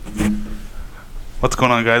What's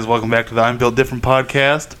going on, guys? Welcome back to the I'm Built Different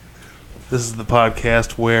podcast. This is the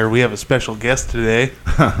podcast where we have a special guest today.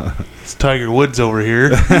 It's Tiger Woods over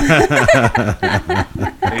here. How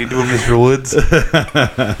you doing, Mr. Woods?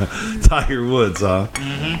 Tiger Woods, huh?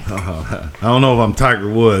 Mm-hmm. I don't know if I'm Tiger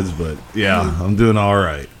Woods, but yeah, I'm doing all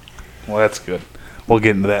right. Well, that's good. We'll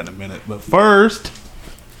get into that in a minute. But first,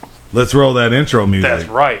 let's roll that intro music. that's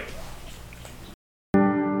right.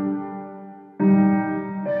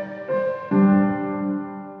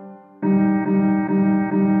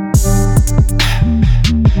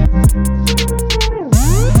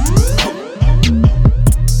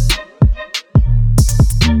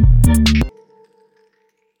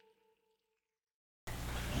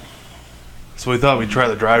 So we thought we'd try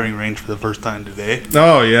the driving range for the first time today.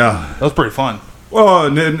 Oh, yeah. That was pretty fun. Well,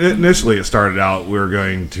 initially it started out we were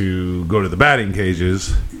going to go to the batting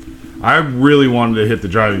cages. I really wanted to hit the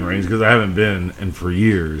driving range because I haven't been in for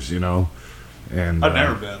years, you know. And I've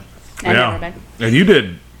never been. I've never been. And you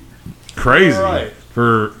did crazy Right.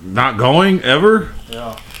 for not going ever.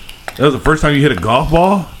 Yeah. That was the first time you hit a golf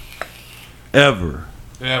ball ever.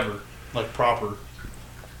 Ever. Like proper.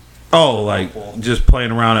 Oh, like just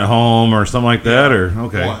playing around at home or something like that, or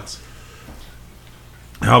okay. Once.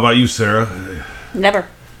 How about you, Sarah? Never.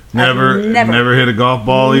 Never hit a golf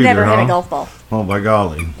ball either. Never hit huh? a golf ball. Oh by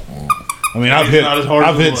golly! I mean, I've It's not as hard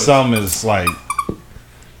as it hit looks. some as like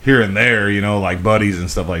here and there, you know, like buddies and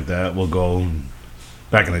stuff like that. We'll go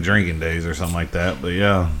back in the drinking days or something like that. But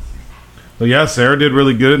yeah, Sarah did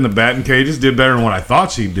really good in the batting cages. Did better than what I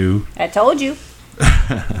thought she'd do. I told you.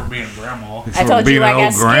 For being grandma. I told being you an I got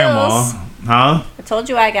old grandma, skills. huh? I told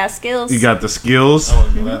you I got skills. You got the skills. I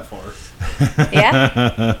wouldn't go that far.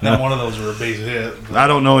 Yeah. Not one of those were a base hit. I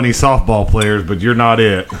don't know any softball players, but you're not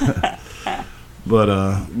it. But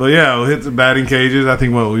yeah, we hit the batting cages. I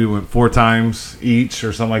think we went 4 times each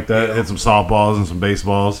or something like that. Yeah. Hit some softballs and some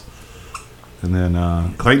baseballs, and then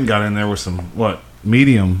Clayton got in there with some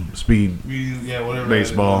medium speed Yeah, whatever.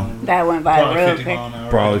 baseball. That went by Probably real 50 quick. mile an hour,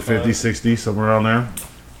 Probably 55. 50, 60, somewhere around there.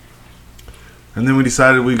 And then we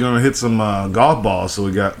decided we were going to hit some golf balls, so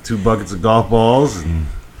we got 2 buckets of golf balls, and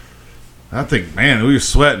I think, man, we were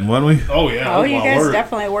sweating, wasn't we? Oh, yeah. that Oh, was a you lot of guys work.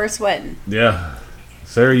 definitely were sweating. Yeah.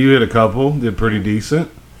 Sarah, you hit a couple, did pretty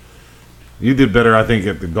decent. You did better, I think,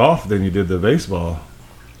 at the golf than you did the baseball.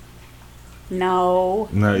 No.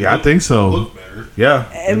 No, yeah, I think so. Look better. Yeah,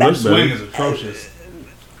 it My looks Swing better. is atrocious.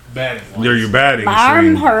 Batting. Your batting. My arm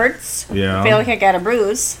swing. hurts. Yeah. I feel like I got a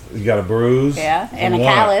bruise. You got a bruise. Yeah. And a From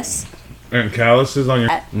what? callus. And calluses on your.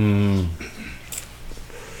 Uh,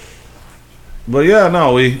 But yeah,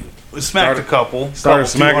 no, we We smacked a couple. started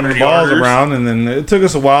smacking the balls around, and then it took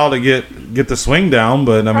us a while to get the swing down.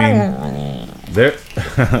 But I mean, there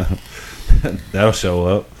that'll show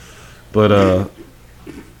up. But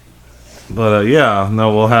yeah,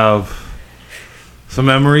 no, we'll have some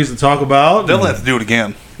memories to talk about. They'll have to do it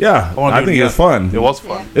again. Yeah, wanna I do think it it was fun. It was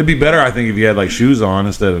fun. It'd be better, I think, if you had like shoes on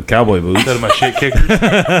instead of cowboy boots. Instead of my shit kickers.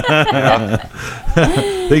 I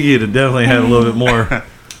think you'd have definitely had a little bit more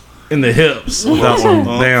in the hips without some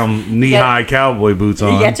damn knee-high cowboy boots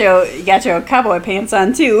on. You got your cowboy pants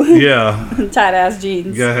on too. Yeah, Tight ass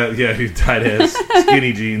jeans. you tight ass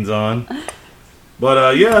skinny jeans on.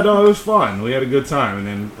 But yeah, no, it was fun. We had a good time, and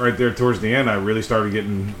then right there towards the end, I really started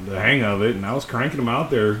getting the hang of it, and I was cranking them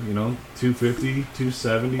out there. 250,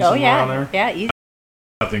 270, Oh somewhere around there. yeah. Easy.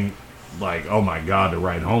 Nothing like, oh my god, to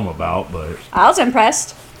write home about, but I was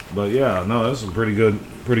impressed. yeah, no, that's some pretty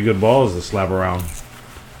good balls to slap around.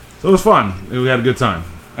 So it was fun. We had a good time.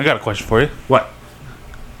 I got a question for you. What?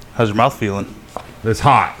 How's your mouth feeling? It's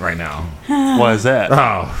hot right now. Why is that?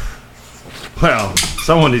 Oh, well,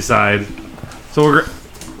 someone decide. So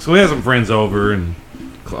we had some friends over, and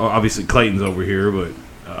obviously Clayton's over here, but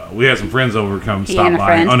we had some friends over come He stop and a by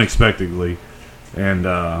friend. unexpectedly, and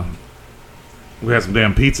we had some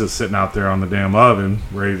damn pizzas sitting out there on the damn oven,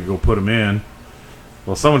 ready to go put them in.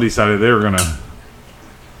 Well, someone decided they were gonna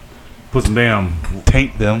put some damn.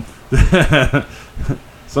 Taint them.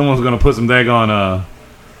 Someone's gonna put some daggone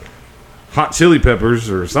hot chili peppers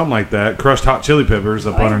or something like that, crushed hot chili peppers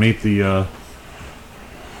up Oh, yeah. underneath the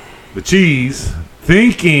cheese,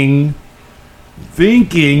 thinking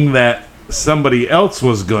that somebody else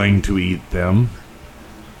was going to eat them,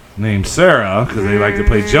 named Sarah, because they like to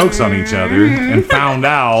play jokes on each other, and I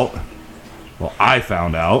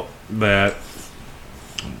found out that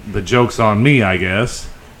the joke's on me, I guess,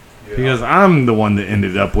 because I'm the one that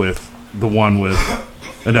ended up with the one with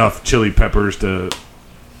enough chili peppers to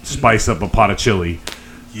spice up a pot of chili.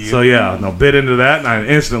 So yeah, no, bit into that, and I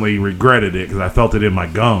instantly regretted it because I felt it in my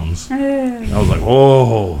gums. I was like,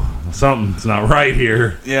 "Oh, something's not right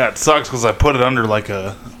here. Yeah, it sucks because I put it under like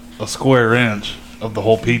a square inch of the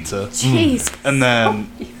whole pizza. Jeez. And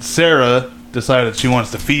then Sarah decided she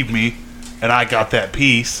wants to feed me, and I got that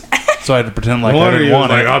piece. So I had to pretend like I Wonder didn't he was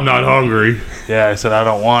want like, it. I'm not hungry. Yeah, I said I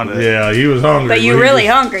don't want it. Yeah, he was hungry. But you're really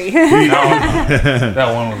hungry.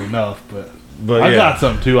 That one was enough, but I yeah. got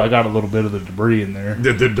some too. I got a little bit of the debris in there.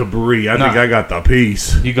 The debris. I think Nah. I got the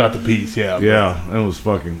piece. You got the piece, yeah. Yeah, it was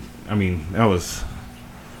fucking. I mean, it was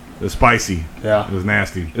spicy. Yeah. It was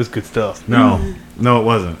nasty. It's good stuff. No, it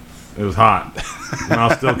wasn't. It was hot. And I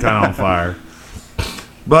was still kind of on fire.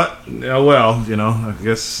 But, well, I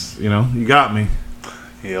guess, you got me.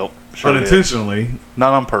 Yep. Sure Unintentionally,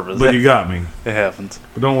 not on purpose. but you got me. It happens.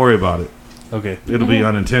 But don't worry about it. Okay. It'll be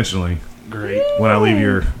unintentionally Great. when I leave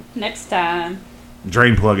your Next time.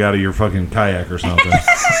 drain plug out of your fucking kayak or something.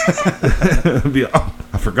 It'll be, oh,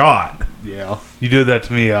 I forgot. Yeah. You did that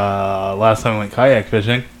to me last time we went kayak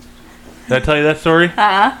fishing. Did I tell you that story?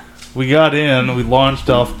 We got in, we launched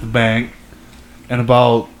off the bank, and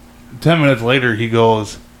about 10 minutes later he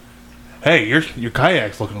goes, "Hey, your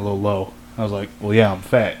kayak's looking a little low." I was like, "Well, yeah, I'm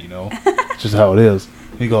fat, It's just how it is."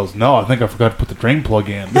 He goes, "No, I think I forgot to put the drain plug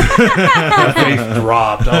in." My face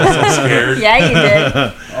dropped. I was so scared. Yeah, you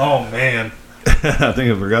did. Oh, man. I think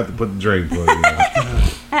I forgot to put the drain plug in.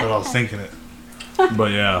 But I was thinking it.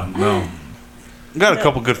 But yeah, no. Got a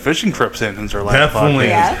couple good fishing trips in since our last Definitely.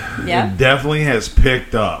 podcast. Yeah. It definitely has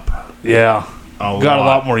picked up. Yeah. Got a lot.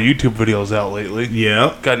 lot more YouTube videos out lately.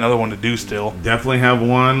 Yeah. Got another one to do still. Definitely have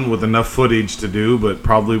one with enough footage to do, but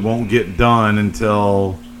probably won't get done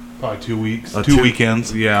until Probably 2 weeks. uh, Two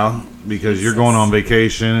weekends. Yeah, because you're going on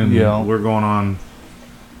vacation and Yeah. we're going on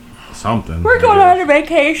something. We're going on a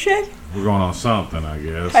vacation. We're going on something, I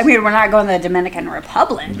guess. I mean, we're not going to the Dominican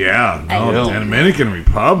Republic. Yeah, I no, know. the Dominican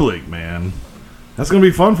Republic, man. That's gonna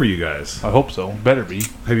be fun for you guys. I hope so. Better be.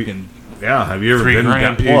 Have you? Fucking Yeah, have you ever been $3,000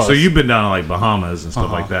 down? plus. So you've been down to like Bahamas and stuff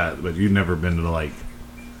Uh-huh. like that, but you've never been to like.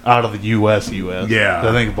 out of the U.S. Yeah.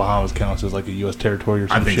 I think Bahamas counts as like a U.S. territory or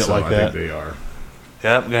some I think shit so. like I that. think they are.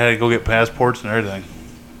 Yep, I had to go get passports and everything.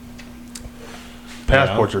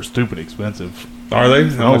 Passports are stupid expensive. Are they?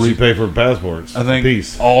 No, How much you pay for passports? I think a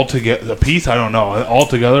piece. all together, the piece I don't know. All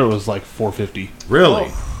together it was like $450. Really?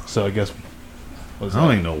 So I guess was I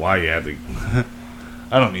don't even know why you had to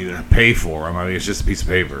I don't either. pay for them. I mean, it's just a piece of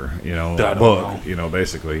paper, I a don't book, know.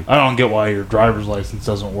 basically. I don't get why your driver's license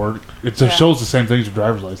doesn't work. It just shows the same thing as your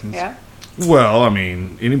driver's license. Yeah. Well, I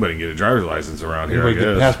mean, anybody can get a driver's license around here, I Anybody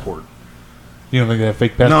get a guess. passport. You don't think they have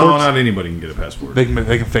fake passports? No, not anybody can get a passport. They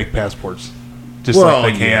can fake passports. Just well,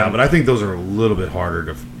 like they can. yeah, but I think those are a little bit harder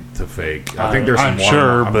to fake. I think there's some I'm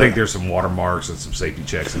sure, I but- think there's some watermarks and some safety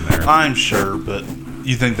checks in there. I'm sure, but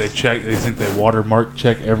you think they check? They think they watermark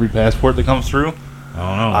check every passport that comes through? I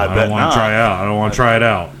don't know. I I bet don't want not. to try out. I don't want to try it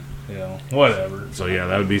out. Yeah, whatever. So yeah,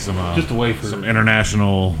 that would be some Just a way for some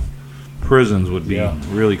international prisons would be Yeah.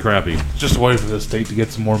 really crappy. just a way for the state to get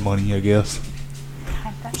some more money, I guess.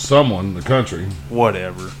 Someone, the country.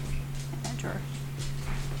 Whatever.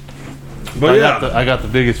 But I got the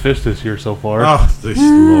biggest fish this year so far. Oh, this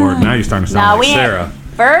Lord! Now you're starting to sound Now like we Sarah.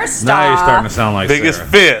 First Now you're off, starting to sound like biggest Sarah.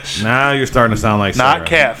 fish, Now you're starting to sound like not Sarah.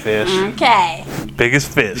 catfish. okay. Biggest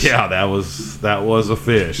fish. Yeah, that was a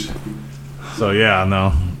fish. So yeah,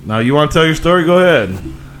 no. Now you want to tell your story? Go ahead.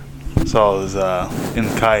 So I was in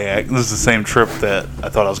the kayak. This is the same trip that I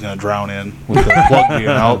thought I was going to drown in with the plug being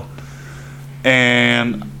out.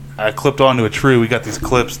 And I clipped onto a tree. We got these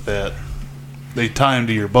clips that they tie them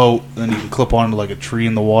to your boat, and then you can clip onto like a tree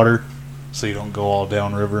in the water, so you don't go all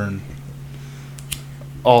downriver and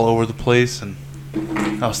all over the place. And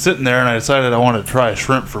I was sitting there, and I decided I wanted to try a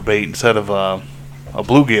shrimp for bait instead of a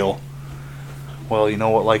bluegill. Well, you know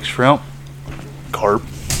what likes shrimp? Carp.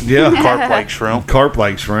 Yeah. Carp likes shrimp. Carp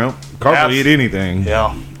like shrimp. Carp will eat anything.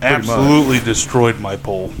 Yeah, absolutely destroyed my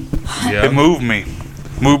pole. Yeah. It moved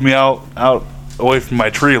me out away from my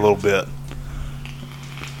tree a little bit.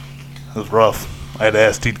 It was rough. I had to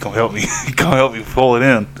ask Steve to come help me, pull it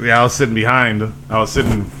in. Yeah, I was sitting behind. I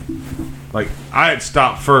had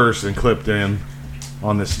stopped first and clipped in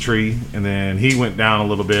on this tree, and then he went down a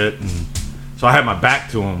little bit, and so I had my back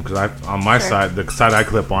to him because on my side, the side I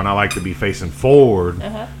clip on, I like to be facing forward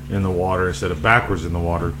in the water instead of backwards in the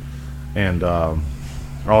water. And all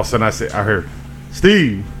of a sudden, I heard,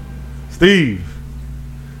 Steve,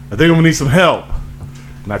 I think I'm gonna need some help.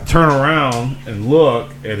 And I turn around and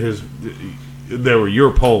look at his. There were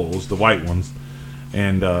your poles, the white ones,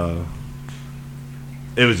 and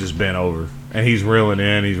it was just bent over. And he's reeling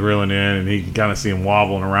in, and he can kind of see him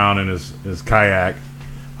wobbling around in his kayak.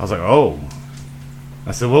 I was like, oh.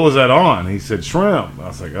 I said, what was that on? He said, shrimp. I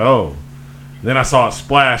was like, oh. Then I saw it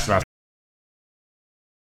splash, and I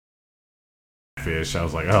fish. I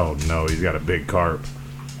was like, oh no, he's got a big carp.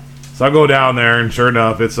 So I go down there, and sure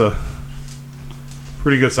enough, it's a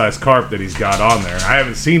pretty good sized carp that he's got on there. I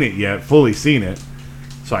haven't seen it yet, fully seen it.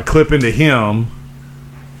 So I clip into him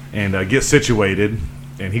and get situated,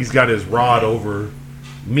 and he's got his rod over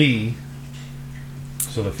me,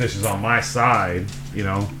 so the fish is on my side, you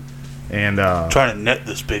know. And trying to net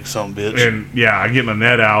this big son of a bitch. and yeah, I get my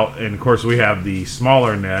net out, and of course we have the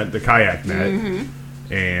smaller net, the kayak net,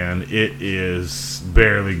 and it is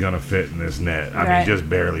barely gonna fit in this net. I mean, just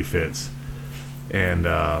barely fits. And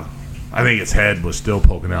I think its head was still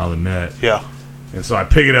poking out of the net. Yeah. And so I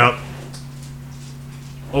pick it up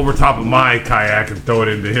over top of my kayak and throw it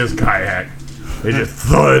into his kayak. It just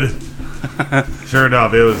thud. Sure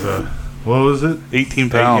enough, it was a, what was it? 18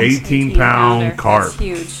 pounds. 18-pound carp. That's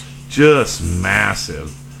huge. Just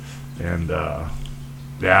massive. And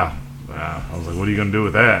yeah, I was like, what are you gonna do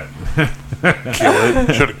with that? Kill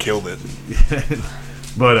it. Should have killed it.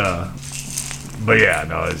 but yeah,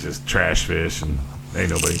 no, it's just trash fish, and ain't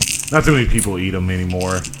nobody, not too many people eat them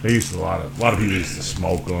anymore. They used to, a lot of people used to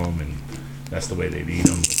smoke them, and that's the way they'd eat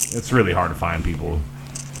them. It's really hard to find people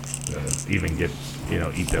even get,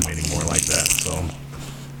 eat them anymore like that. So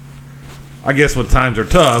I guess when times are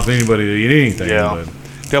tough, anybody will eat anything. Yeah. But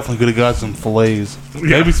Definitely could have got some fillets.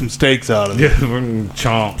 Maybe some steaks out of it. yeah,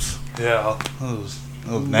 chomps. Yeah. That was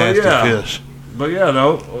nasty fish. But yeah,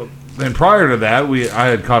 no. Then prior to that, I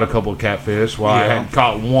had caught a couple of catfish. Well, I had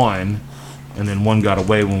caught one, and then one got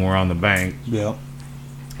away when we were on the bank. Yeah.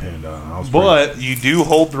 And I was but you do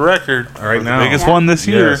hold the record right now. The biggest one this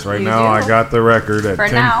year. Yes, right You now do? I got the record at For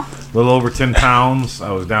 10, now. a little over 10 pounds.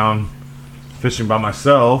 I was down fishing by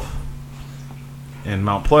myself in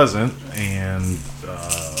Mount Pleasant and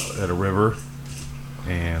at a river.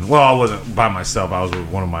 And well, I wasn't by myself. I was with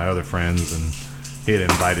one of my other friends, and he had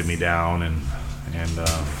invited me down, and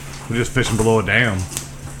we're just fishing below a dam,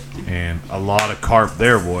 and a lot of carp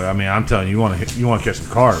there, boy. I mean, I'm telling you, you want to catch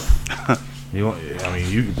some carp. You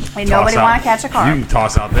can Nobody want to catch a carp. You can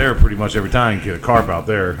toss out there pretty much every time you get a carp out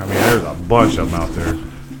there. I mean, there's a bunch of them out there.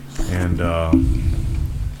 And,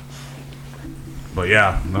 but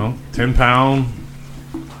yeah, no, 10 pound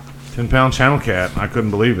channel cat. I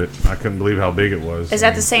couldn't believe it. I couldn't believe how big it was. Is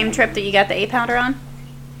that the same trip that you got the 8-pounder on?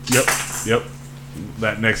 Yep.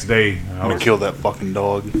 That next day. I'm going to kill that fucking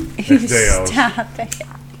dog. Next day I was, Stop it.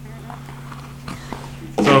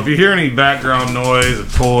 so if you hear any background noise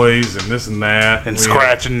of toys and this and that. And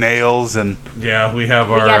scratching nails and... Yeah, we have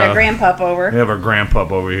We our... got a Grandpup over. We have our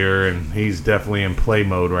Grandpup over here, and he's definitely in play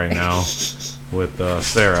mode right now with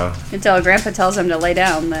Sarah. Until Grandpa tells him to lay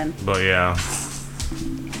down, then. But yeah.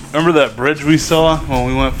 Remember that bridge we saw when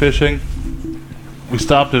we went fishing? We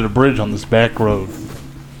stopped at a bridge on this back road.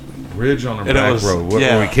 Bridge on a And back it was- road. What,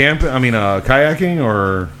 yeah. were we camping? I mean, kayaking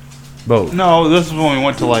or boat? No, this is when we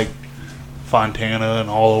went to like Fontana and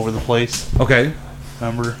all over the place. Okay.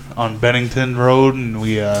 Remember on Bennington Road, and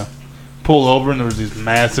we pulled over, and there was these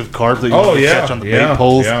massive carp that you could catch on the bait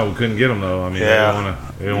poles. Yeah, we couldn't get them though. I mean, Yeah.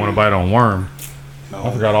 they didn't want to bite on worm. No.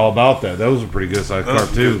 I forgot all about that. Those were pretty good sized That was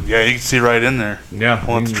carp too. good. Yeah, you can see right in there. Yeah,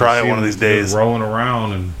 We'll have to try it one of these days. Rolling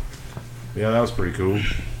around, and yeah, that was pretty cool.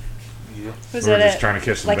 Was We were it just trying to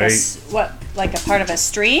catch some like bait. like a part of a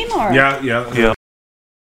stream or? Yeah. Yeah.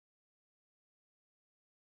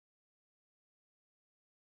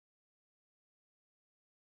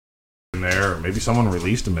 In there, or maybe someone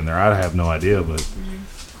released them in there. I have no idea, but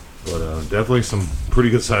definitely some pretty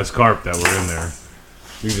good sized carp that were in there.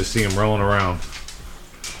 You can just see them rolling around.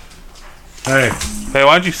 Hey,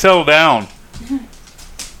 Why don't you settle down?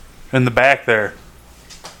 In the back there.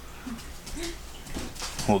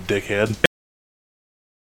 Little dickhead.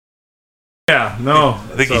 yeah, no.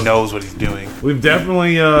 I think he knows what he's doing. We've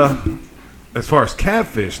definitely, as far as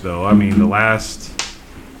catfish though, I mean, the last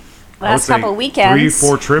I would say couple weekends.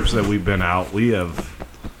 3-4 trips that we've been out, we have.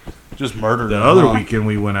 Just murdered The him. other weekend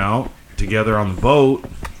we went out together on the boat.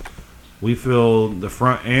 We filled the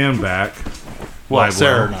front and back. Well, live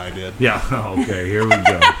Sarah well. and I did. Yeah. Okay. Here we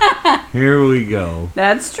go. Here we go.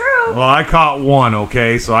 That's true. Well, I caught one.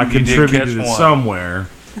 Okay, so I You did contributed catch it one. somewhere.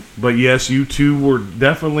 But yes, you two were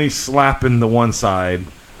definitely slapping the one side,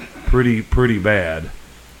 pretty bad.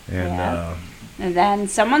 And Yeah. And then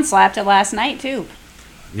someone slapped it last night too.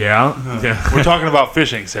 yeah. We're talking about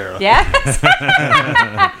fishing, Sarah. Yeah.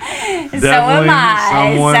 So am I.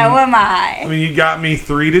 someone- So am I. I mean, you got me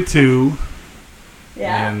 3-2,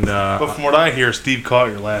 Yeah. and But from what I hear, Steve caught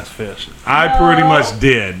your last fish. I pretty much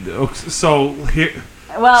did. So here.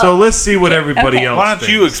 Well, So let's see what everybody okay. else Why don't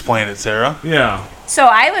you thinks. explain it, Sarah? Yeah. so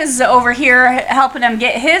I was over here helping him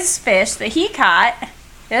get his fish that he caught.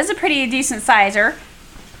 It was a pretty decent sizer.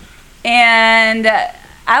 And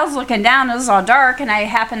I was looking down, it was all dark, and I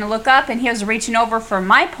happened to look up, and he was reaching over for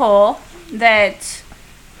my pole that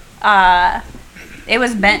it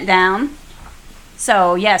was bent down.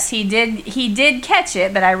 So yes, he did catch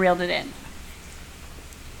it, but I reeled it in.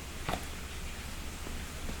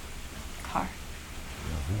 Car.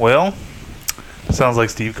 Well, sounds like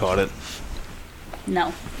Steve caught it.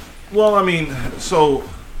 No. Well, I mean, so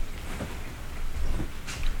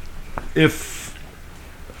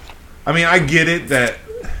I get it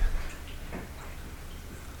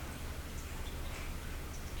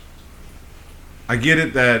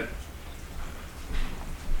that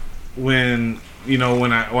when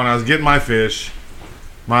I was getting my fish,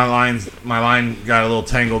 my line got a little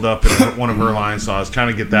tangled up in one of her lines, so I was trying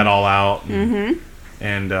to get that all out. And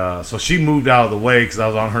so she moved out of the way because I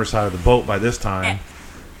was on her side of the boat by this time.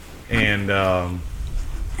 And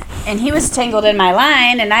he was tangled in my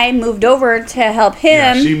line, and I moved over to help him.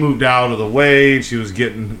 yeah, she moved out of the way. She was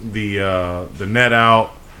getting the net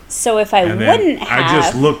out. So if I wouldn't have... I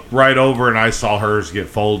just looked right over, and I saw hers get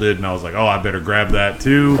folded, and I was like, oh, I better grab that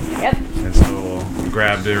too. Yep. And so I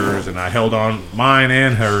grabbed hers, and I held on mine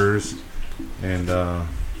and hers, and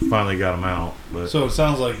finally got them out. But So it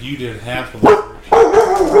sounds like you did half of it.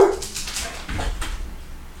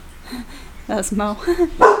 That was Mo.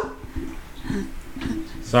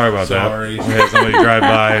 sorry about Sorry. that. We had somebody drive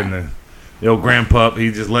by, and the old Grandpup,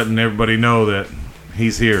 he's just letting everybody know that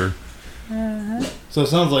he's here. So it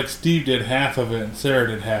sounds like Steve did half of it and Sarah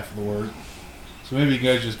did half of the work. So maybe you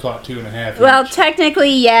guys just caught 2.5 Well, each.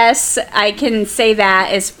 technically, yes, I can say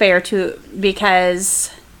that is fair too,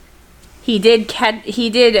 because he did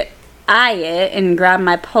eye it and grab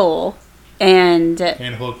my pole and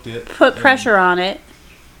And hooked it. put pressure on it,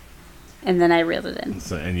 and then I reeled it in.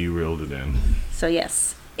 So, and you reeled it in. So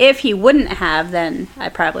yes, if he wouldn't have, then I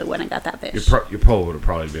probably wouldn't have got that fish. Your pole would have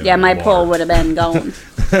probably been Yeah, in my the pole water. would have been gone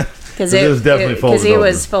because It was definitely folded he over.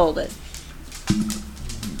 was folded.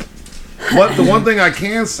 The one thing I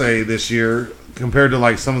can say this year, compared to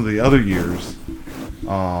like some of the other years,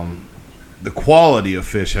 the quality of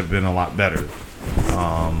fish have been a lot better.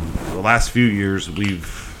 The last few years,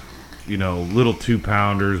 we've, little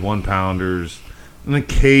 2-pounders, 1-pounders, an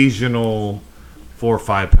occasional 4 or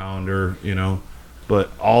 5-pounder, but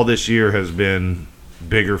all this year has been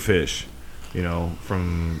bigger fish.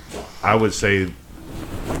 From, I would say,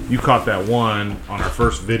 you caught that one on our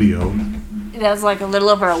first video. That was like a little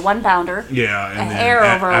over a 1-pounder. Yeah, and then hair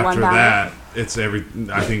over a after 1-pounder. that, it's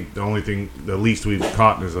I think the least we've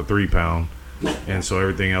caught is a 3-pound, and so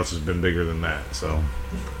everything else has been bigger than that. So,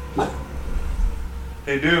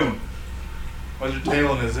 Hey, Dune. Why's your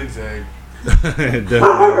tail in a zigzag?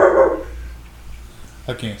 definitely.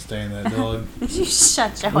 I can't stand that dog. You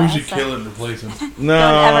shut your We ass should up. kill it and replace him. No,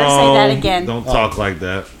 Don't ever say that again. Don't talk like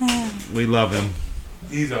that. We love him.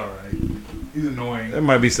 He's alright. He's annoying. There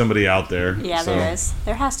might be somebody out there. Yeah, so. there is.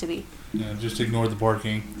 There has to be. Yeah, just ignore the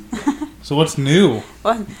barking. So what's new?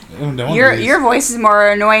 Well, Your your voice is more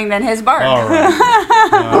annoying than his bark.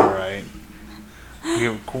 Alright.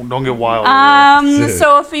 Don't get wild.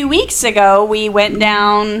 So a few weeks ago, we went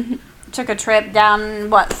down, took a trip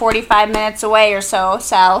down, 45 minutes away or so,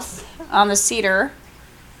 south, on the Cedar,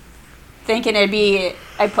 thinking it'd be,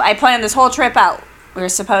 I planned this whole trip out. We were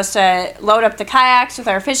supposed to load up the kayaks with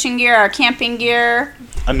our fishing gear, our camping gear.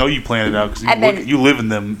 I know you planned it out because you live in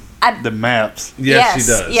the maps. Yes, she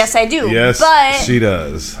does. Yes, I do. Yes, but she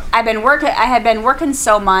does. I had been working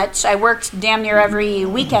so much. I worked damn near every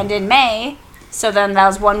weekend in May. So then that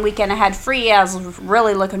was one weekend I had free. I was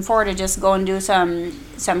really looking forward to just go and do some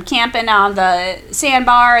camping on the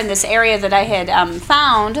sandbar in this area that I had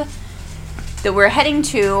found that we're heading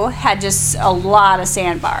to had just a lot of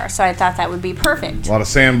sandbar. So I thought that would be perfect. A lot of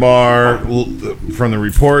sandbar. From the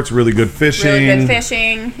reports, really good fishing. Really good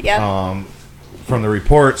fishing. Yep. From the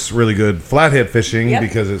reports, really good flathead fishing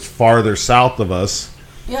because it's farther south of us.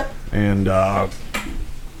 Yep. And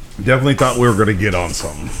definitely thought we were going to get on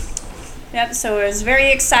something. Yep, so I was very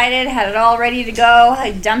excited, had it all ready to go.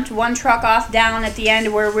 I dumped one truck off down at the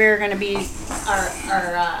end where we were going to be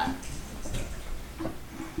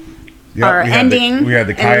our ending. We had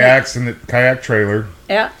the kayaks and the kayak trailer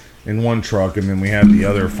Yeah. in one truck, and then we had the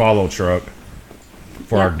other follow truck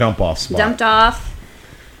for our dump-off spot. Dumped off.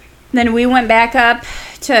 Then we went back up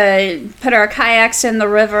to put our kayaks in the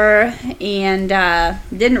river and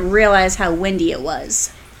didn't realize how windy it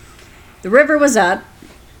was. The river was up.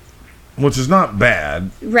 Which is not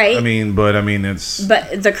bad. Right. It's...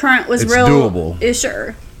 But the current was it's real... doable.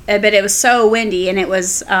 Sure. But it was so windy, and it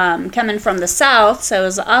was coming from the south, so it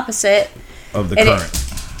was the opposite. Of the And current.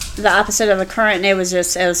 The opposite of the current, and it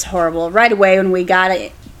was horrible. Right away when we got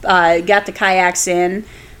it got the kayaks in.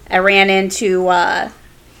 I ran into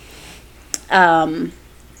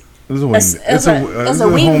It was a wing. it was a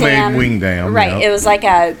wing homemade dam. wing dam. Right. Yep. It was like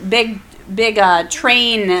a big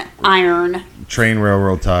train iron. Train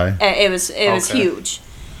railroad tie. It was Okay. huge.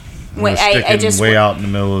 It was sticking way out in the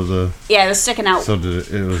middle of the. Yeah, it was sticking out. So it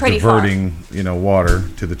was pretty diverting, water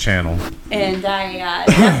to the channel. And I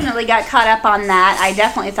definitely got caught up on that. I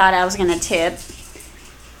definitely thought I was going to tip.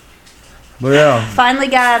 But yeah, Finally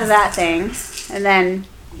got out of that thing. And then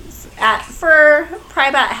for probably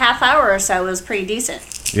about a half hour or so, it was pretty decent.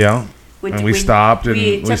 yeah. And we stopped and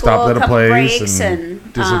we took stopped at a couple place breaks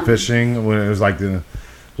and did some fishing. When it was like the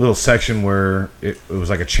little section where it was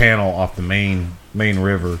like a channel off the main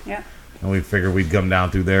river. Yeah. And we figured we'd come down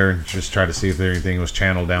through there and just try to see if anything was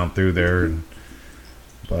channeled down through there.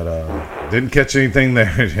 But didn't catch anything there.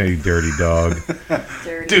 Hey, dirty dog.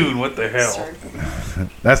 Dude, what the hell?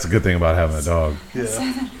 That's the good thing about having a dog.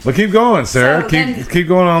 Yeah. But keep going, Sarah. So keep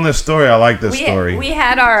going on this story. I like this story. We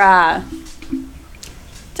had our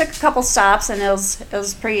took a couple stops and it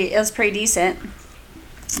was pretty decent.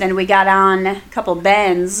 Then we got on a couple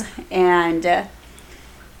bends and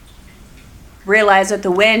realized that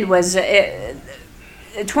the wind was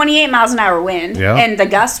 28 miles an hour wind, Yeah. and the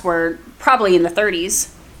gusts were probably in the 30s,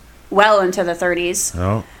 well into the 30s.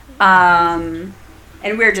 Oh,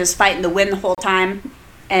 And we were just fighting the wind the whole time.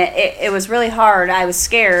 And it was really hard. I was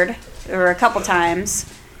scared. There were a couple times.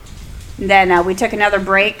 Then we took another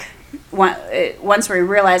break. Once we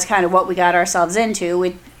realized kind of what we got ourselves into,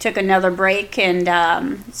 we took another break and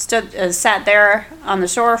sat there on the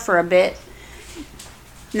shore for a bit.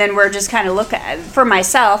 And then we're just kind of looking. For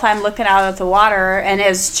myself, I'm looking out at the water, and it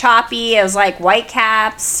was choppy. It was like white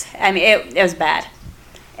caps. I mean, it was bad.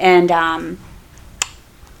 And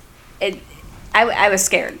I was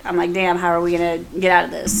scared. I'm like, damn, how are we gonna get out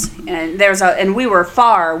of this? And we were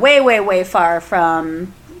far, way far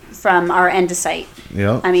from our end of sight.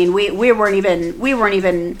 yeah. I mean, we weren't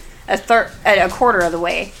even a quarter of the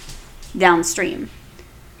way downstream.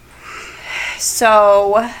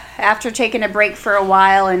 So after taking a break for a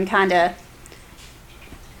while and kind of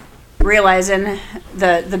realizing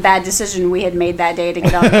the bad decision we had made that day to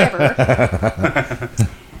get on the river,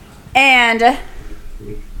 and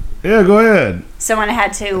Yeah, go ahead. someone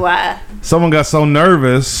had to. Someone got so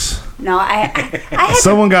nervous. No, I had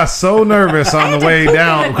Someone got so nervous on the way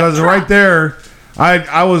down because right there, I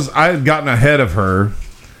had gotten ahead of her,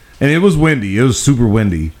 and it was windy. It was super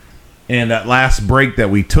windy, and that last break that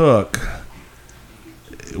we took,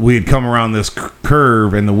 we had come around this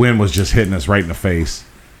curve, and the wind was just hitting us right in the face.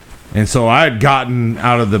 And so I had gotten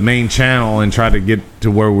out of the main channel and tried to get to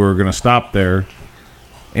where we were going to stop there,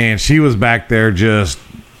 and she was back there just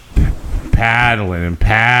paddling and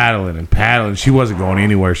paddling and paddling. She wasn't going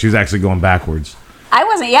anywhere. She was actually going backwards. I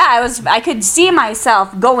wasn't. Yeah, I could see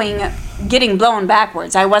myself getting blown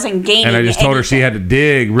backwards. I wasn't gaining. And I just told her she had to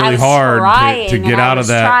dig really hard to get out of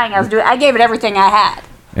that. I gave it everything I had.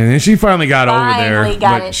 And then she finally got over there,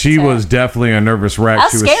 but she was definitely a nervous wreck. I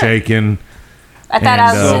was She was scared. shaking. I thought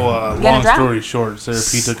I was So, gonna long drown. story short, Sara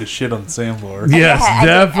P took a shit on the sand floor. Yes, I did.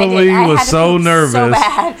 definitely I was had to so poop nervous so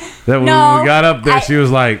bad. that when No, we got up there, she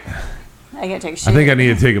was like, I gotta take a shit. I think I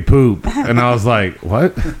need to take a poop. And I was like,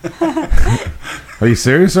 what? Are you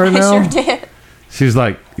serious right I now? sure did. She's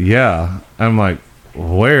like, yeah. I'm like,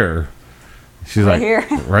 where? She's Right like, here.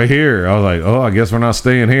 right here. I was like, oh, I guess we're not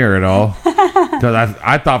staying here at all. Because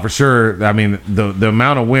I thought for sure, I mean, the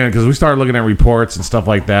amount of wind, because we started looking at reports and stuff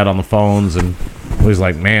like that on the phones, and we was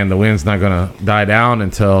like, man, the wind's not going to die down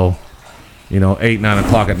until, 8, 9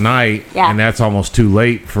 o'clock at night. Yeah. And that's almost too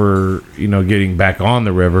late for, getting back on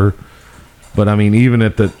the river. But I mean, even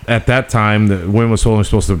at that time, the wind was only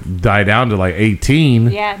supposed to die down to like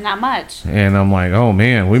 18. Yeah, not much. And I'm like, oh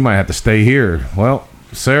man, we might have to stay here. Well,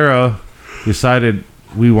 Sarah decided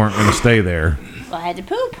we weren't going to stay there Well, I had to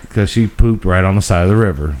poop. because she pooped right on the side of the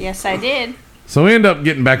river. Yes, I did. So we end up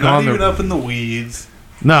getting back Not on even the up in the weeds.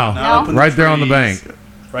 no, Not up in right there on the trees, bank.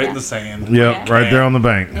 Right in the sand. Yep, Yeah. right there on the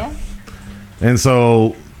bank. Yeah. And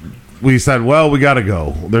so we said, well, we got to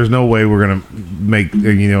go. There's no way we're gonna make.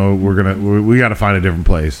 We got to find a different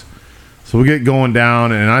place. So we get going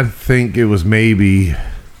down, and I think it was maybe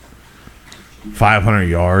 500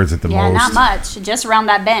 yards at the Yeah, most. not much. Just around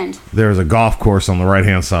that bend. There was a golf course on the right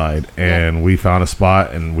hand side, and we found a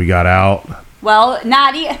spot, and we got out. Well,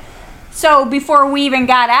 not even. So before we even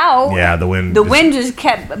got out, Yeah, the wind. just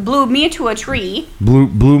blew me to a tree.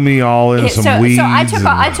 blew me all in some weeds. So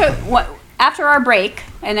I took what after our break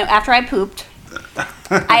and after I pooped.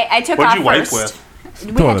 I took What'd off you wipe first. with? We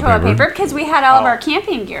had Toilet toilet paper. paper because we had all of Oh. our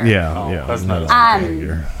camping gear. Yeah, Oh, yeah. that's not-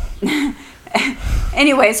 Here.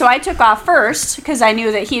 Anyway, so I took off first because I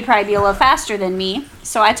knew that he'd probably be a little faster than me.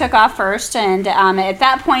 So I took off first, and at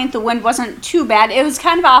that point, the wind wasn't too bad. It was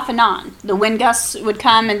kind of off and on. The wind gusts would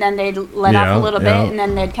come, and then they'd let off a little bit, and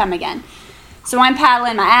then they'd come again. So I'm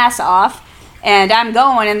paddling my ass off, and I'm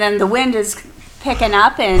going, and then the wind is picking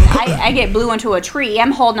up, and I get blew into a tree.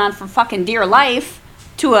 I'm holding on for fucking dear life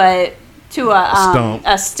to a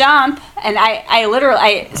stump, and I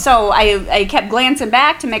kept glancing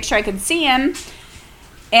back to make sure I could see him,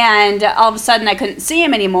 and all of a sudden I couldn't see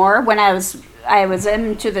him anymore. When I was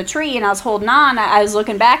into the tree and I was holding on, I was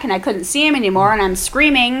looking back and I couldn't see him anymore, and I'm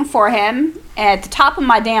screaming for him at the top of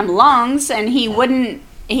my damn lungs, and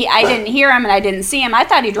I didn't hear him and I didn't see him. I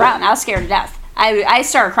thought he drowned. I was scared to death. I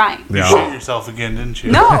started crying. You shit yourself again, didn't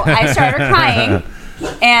you? No, I started crying,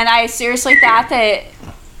 and I seriously thought that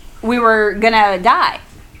we were gonna die.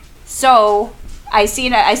 So I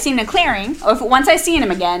seen a clearing. Once I seen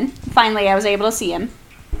him again, finally I was able to see him.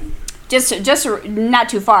 Just not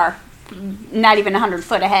too far, not even 100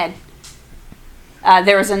 foot ahead.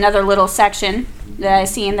 There was another little section that I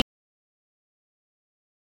seen.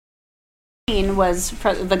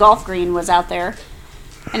 The golf green was out there,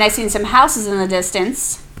 and I seen some houses in the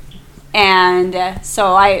distance, and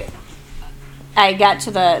so I got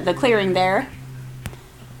to the clearing there,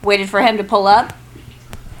 waited for him to pull up.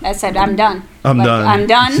 I said, I'm done. I'm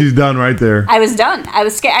done. She's done right there. I was done. I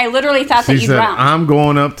was scared. I literally thought that you'd drown. I'm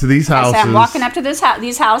going up to these houses. I said, I'm walking up to these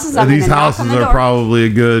houses. These houses are probably a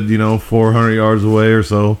good, 400 yards away or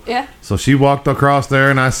so. Yeah. So she walked across there,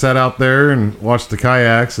 and I sat out there and watched the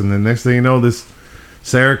kayaks. And then next thing you know, this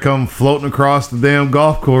Sarah come floating across the damn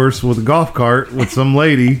golf course with a golf cart with some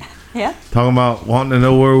lady. Yeah. Talking about wanting to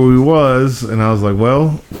know where we was. And I was like,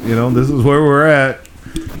 well, this is where we're at.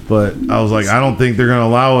 But I was like, I don't think they're going to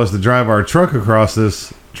allow us to drive our truck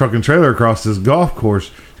and trailer across this golf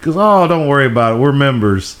course. Because, don't worry about it. We're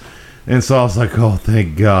members. And so I was like, oh,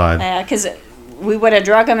 thank God. Yeah, because we would have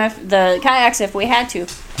drug them the kayaks if we had to.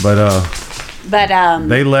 But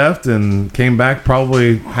they left and came back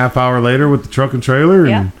probably half hour later with the truck and trailer.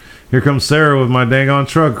 And here comes Sarah with my dang on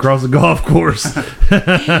truck across the golf course.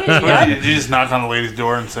 Did you just knock on the lady's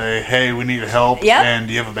door and say, "Hey, we need help"? Yep. And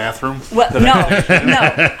do you have a bathroom? Well, no.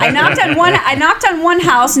 I knocked on one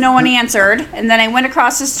house, no one answered, and then I went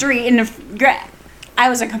across the street, and I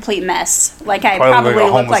was a complete mess. Like I probably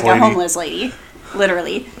looked like a homeless lady,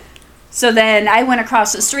 literally. So then I went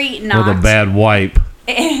across the street and knocked. With a bad wipe.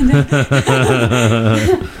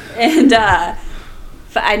 And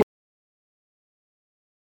I.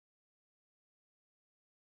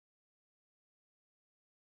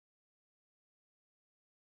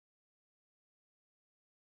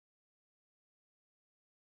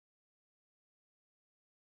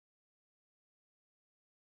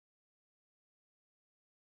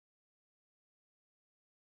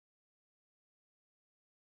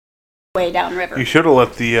 Way downriver. You should have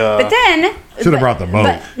let the. But then should have brought the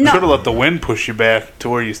boat. Should have let the wind push you back to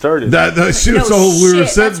where you started. We were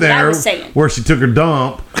sitting there where she took her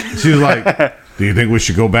dump. She was like, "Do you think we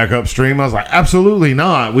should go back upstream?" I was like, "Absolutely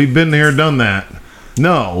not. We've been there, done that.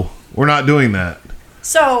 No, we're not doing that."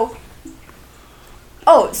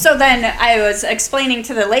 So then I was explaining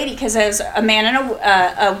to the lady, because there's a man and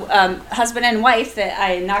a husband and wife that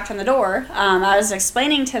I knocked on the door. I was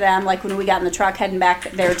explaining to them, like when we got in the truck heading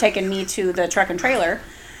back, they were taking me to the truck and trailer.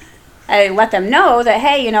 I let them know that,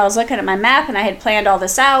 hey, I was looking at my map and I had planned all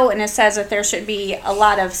this out, and it says that there should be a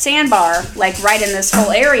lot of sandbar, like right in this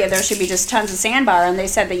whole area, there should be just tons of sandbar. And they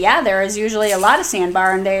said that, there is usually a lot of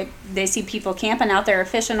sandbar, and they see people camping out there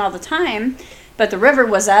fishing all the time. But the river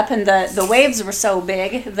was up, and the waves were so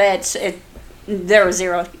big that there was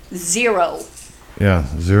zero. Yeah,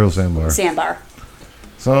 zero sandbar.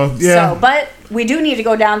 So, yeah. But we do need to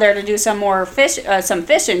go down there to do some more some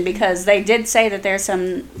fishing, because they did say that there's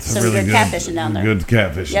some really good catfishing down there. Good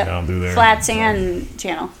catfishing down through there. Flat sand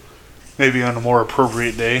channel. Maybe on a more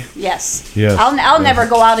appropriate day. Yes. Yes. I'll never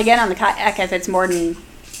go out again on the kayak if it's more than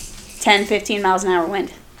 10, 15 miles an hour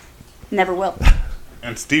wind. Never will.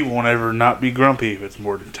 And Steve won't ever not be grumpy if it's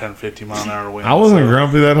more than 10, 15 mile an hour wind. I wasn't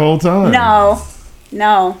grumpy that whole time.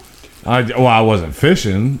 No. I wasn't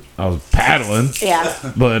fishing. I was paddling. Yeah.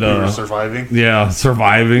 But you were surviving. Yeah,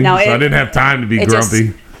 surviving. No, so I didn't have time to be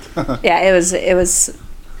grumpy. It was.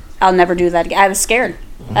 I'll never do that again. I was scared.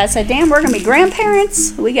 I said, "Damn, we're gonna be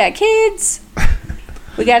grandparents. We got kids.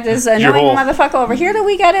 We got this annoying motherfucker over here that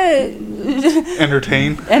we gotta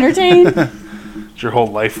entertain." Did your whole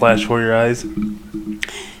life flash before your eyes?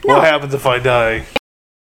 No. What happens if I die?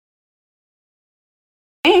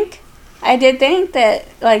 I did think that,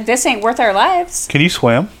 like, this ain't worth our lives. Can you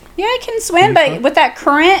swim? Yeah, I can swim, but with that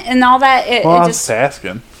current and all that, it Well, I was just... just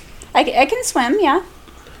asking. I can swim, yeah.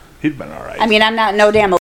 He'd been all right. I mean, I'm not no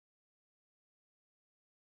damn... Not.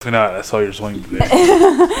 I saw your swing today.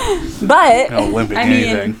 But, No Olympic I mean,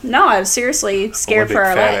 anything. no, I was seriously scared Olympic for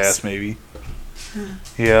our fat legs. ass, maybe.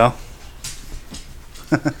 Yeah.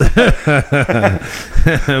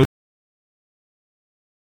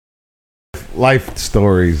 Life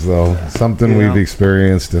stories, though, something Yeah. we've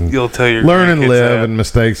experienced and You'll tell your learn and grandkids live that. and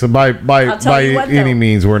mistakes. So by I'll tell you what, any though.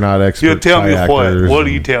 means, we're not experts. You'll tell me what? kayakers What do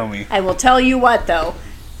you and- tell me? I will tell you what, though.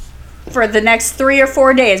 For the next 3 or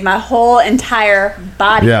 4 days, my whole entire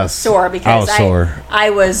body was Yes, sore because I was sore. I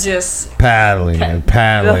was just paddling and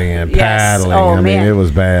paddling and Yes. paddling. Oh, I mean, man. it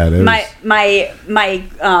was bad. It my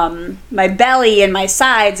belly and my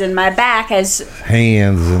sides and my back has was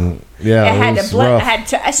hands and yeah, I had it was a rough.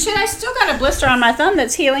 I still got a blister on my thumb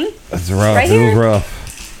that's healing. It's rough. right It was here.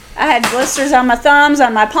 rough. I had blisters on my thumbs,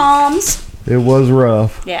 on my palms. It was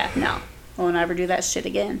rough. Yeah, no, I won't ever do that shit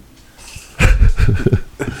again.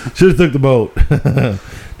 Should have took the boat. Definitely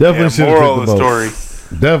Yeah, should have moral took of the the boat.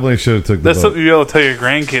 story. Definitely should have took the That's boat. something you'll be able to tell your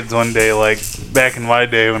grandkids one day, like back in my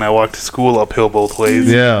day when I walked to school uphill both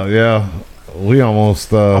ways. Yeah, yeah. We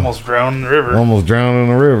almost Almost drowned in the river. almost drowned in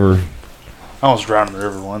the river. I almost drowned in the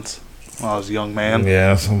river once when I was a young man.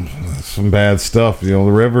 Yeah, some bad stuff. You know,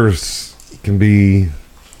 the rivers can be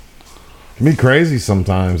crazy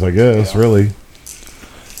sometimes. I guess, really.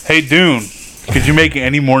 Hey, Dune, could you make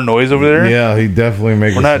any more noise over there? Yeah, he definitely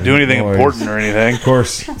makes. We're not doing anything noise. important or anything. Of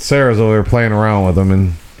course, Sarah's over there playing around with them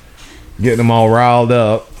and getting them all riled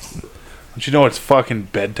up. Don't you know it's fucking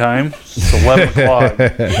bedtime? It's 11 o'clock.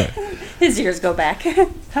 His ears go back.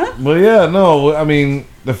 Well, yeah, no, I mean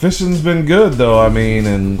the fishing's been good though. I mean,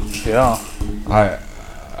 and Yeah.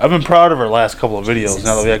 I've been proud of our last couple of videos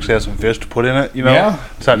now that we actually have some fish to put in it, you know? Yeah.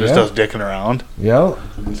 It's not just Yeah. us dicking around. yeah,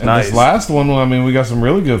 and nice. this last one, I mean, we got some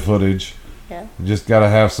really good footage. Yeah. You just got to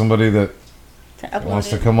have somebody that To upload wants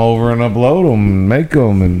to it. come over and upload them and make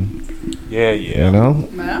them, and Yeah, yeah. you know,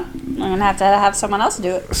 Well, I'm gonna have someone else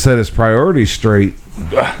do it. set his priorities straight.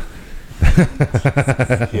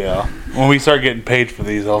 Yeah. When we start getting paid for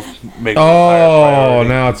these, I'll make them a higher Oh, priority.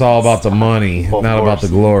 now it's all about the money, Well, of not about the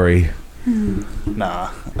course. glory. Nah,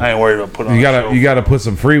 I ain't worried about putting on You a gotta show. you gotta put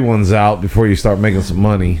some free ones out before you start making some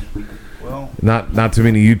money. Well, Not too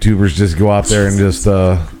many YouTubers just go out there and just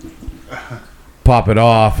pop it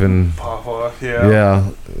off and pop off, yeah. yeah,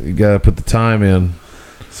 you gotta put the time in.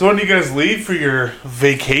 So when do you guys leave for your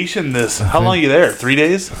vacation how long are you there? 3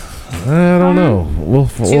 days? I don't know. We'll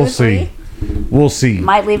Two, see. three? We'll see.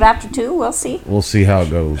 Might leave after 2. We'll see. We'll see how it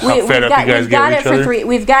goes. How fed up you guys get with each other?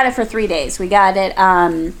 We've got it for 3 days. We got it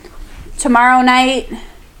tomorrow night,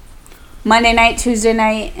 Monday night, Tuesday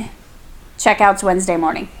night. Checkouts Wednesday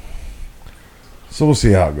morning. So we'll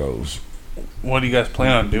see how it goes. What do you guys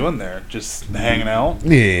plan on doing there? Just hanging out?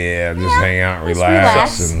 Yeah, just hang out, just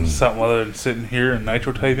relax, relax. and Something other than sitting here and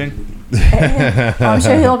nitro typing? I'm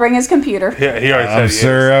sure he'll bring his computer. Yeah, he already I'm said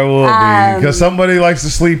sure I will be because somebody likes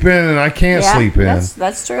to sleep in and I can't Yeah, sleep in.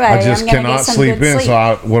 That's true. I just am gonna cannot get some sleep good in. sleep.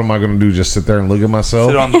 So what am I going to do? Just sit there and look at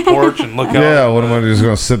myself? Sit on the porch and look out. Yeah, what am I just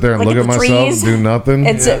going to sit there and Look look at at the myself, trees. do nothing?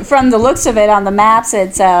 It's from the looks of it on the maps.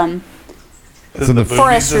 It's It's in the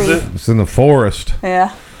forestry. It's in the forest.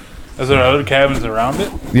 yeah. Is there other cabins around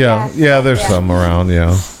it? Yeah, there's Yeah. some around,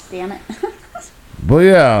 yeah. Damn it. But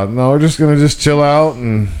yeah, no, we're just gonna chill out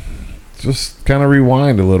and just kind of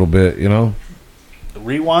rewind a little bit, you know,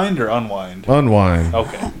 Rewind or unwind? unwind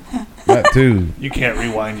Okay. that too. You can't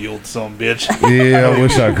rewind, you old son of a bitch. Yeah, I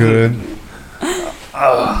wish I could.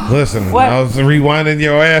 Listen, What? I was rewinding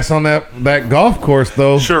your ass on that golf course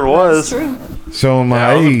though, Sure was. True. showing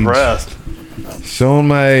my I was age. impressed. Showing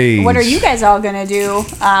my age. What are you guys all gonna do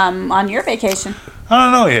on your vacation? I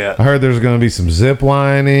don't know yet. I heard there's gonna be some zip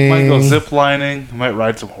lining. Might go zip lining. I might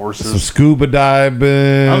ride some horses. Some scuba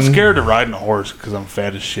diving. I'm scared to ride in a horse because I'm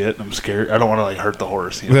fat as shit. I'm scared. I don't want to like hurt the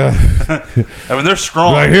horse. You know? Yeah. I mean, they're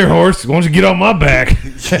strong. Right here, horse. Why don't you get on my back?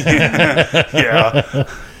 Yeah.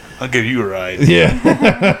 I'll give you a ride. Yeah.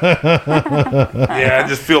 Yeah, I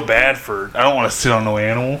just feel bad for. I don't want to sit on no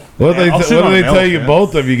animal. What do Yeah, I'll they sit what on do they an tell you? elephant.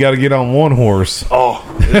 Both of you got to get on one horse. Oh,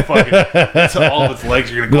 it's fucking. It's all of its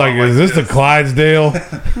legs are gonna Be go like, out is this this? the Clydesdale?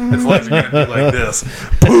 Its legs are gonna be like this.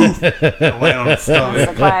 Poof. And land on its It's stomach.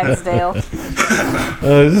 the Clydesdale.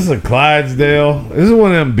 Is this a Clydesdale? Is this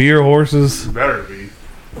one of them beer horses? Better be.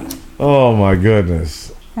 Oh my goodness.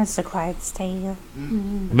 That's the Clydesdale.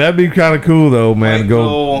 That'd be kind of cool though, man. Might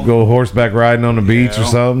Go horseback riding on the beach or Yeah.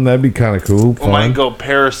 something. That'd be kind of cool. We might Fun. go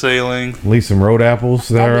parasailing. Leave some road apples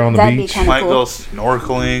there on the that'd be beach. kinda Might cool. go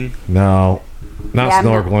snorkeling. No, Not Yeah, I'm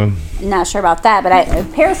snorkeling. Not sure about that, but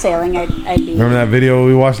parasailing, I'd be. Remember that video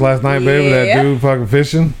we watched last night, baby? That Yeah. dude fucking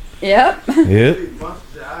fishing? Yep. Yep.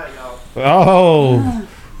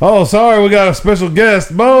 Oh, sorry, we got a special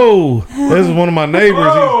guest, Bo. This is one of my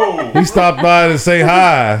neighbors. He stopped by to say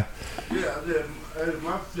hi.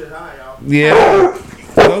 Yeah.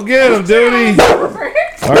 Go get him, dude.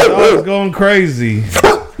 Our dog's going crazy.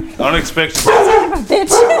 Unexpected.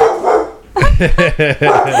 Bitch.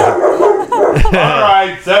 All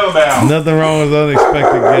right, settle down. Nothing wrong with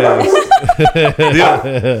unexpected guests.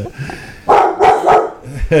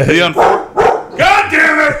 The unfortunate. God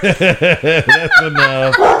damn it! That's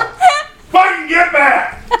enough. Fucking get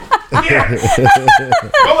back! Yeah.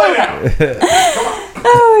 Go lay down.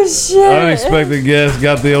 Oh shit. Unexpected guest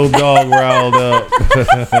got the old dog riled up.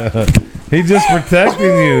 He's just protecting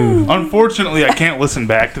you. Unfortunately, I can't listen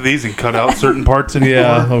back to these and cut out certain parts anymore.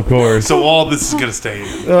 Yeah, of course. So all this is gonna stay in.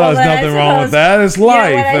 There's then I nothing wrong with suppose- that. It's life.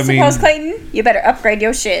 You know what I mean, suppose, Clayton? You better upgrade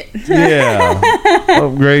your shit. yeah.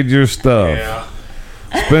 Upgrade your stuff. Yeah.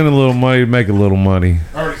 Spend a little money to make a little money.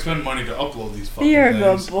 I already spent money to upload these fucking You're a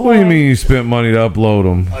things. good boy. What do you mean you spent money to upload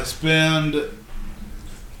them? I spend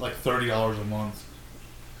like $30 a month.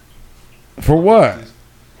 For what?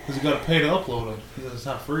 Because you got to pay to upload them. Because it's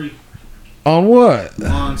not free. On what?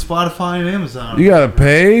 On Spotify and Amazon. You gotta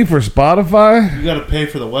pay for Spotify? You got to pay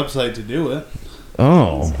for the website to do it.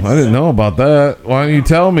 Oh, I didn't know about that. Why don't you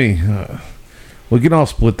tell me? We can all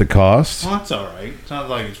split the cost. Well, that's alright. It's not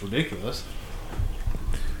like it's ridiculous.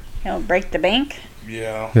 Don't break the bank.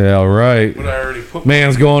 Yeah. Yeah, right. But I already put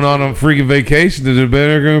Man's going on a freaking vacation to the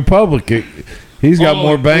Dominican Republic. He's got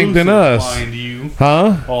more bank than us. Mind you.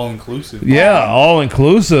 Huh? All inclusive. Yeah, all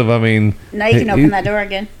inclusive. I mean, Now you can open that door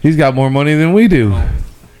again. he's got more money than we do.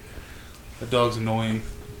 The dog's annoying.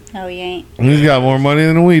 No, you ain't. He's got more money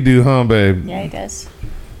than we do, huh, babe? Yeah, he does.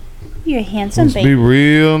 You're a handsome Must be baby.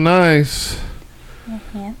 real nice. You're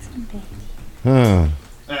a handsome baby. Huh.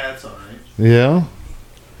 That's alright. Yeah.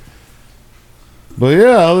 But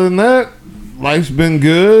yeah, other than that, life's been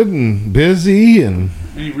good and busy and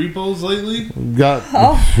Any repos lately? got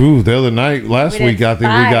Oh. the other night, last We week did I think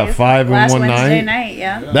we got 5 in Last one Wednesday night.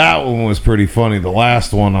 yeah. That one was pretty funny. The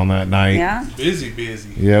last one on that night. Yeah. Busy.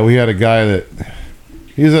 Yeah, we had a guy that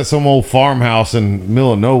he was at some old farmhouse in the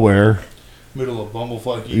middle of nowhere. Middle of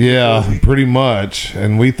Bumblefuck. Yeah, pretty much.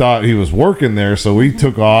 And we thought he was working there, so we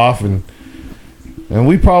took off and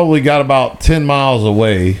we probably got about 10 miles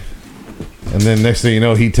away. And then next thing you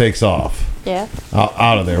know, he takes off Yeah.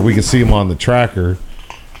 out of there. We could see him on the tracker.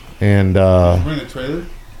 And Bring the trailer?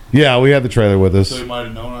 yeah, we had the trailer with us. So he might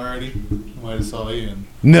have known already. He might have saw you. And,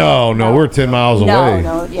 No, we're 10 miles away.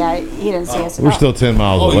 No, yeah, he didn't see us at We're all. still 10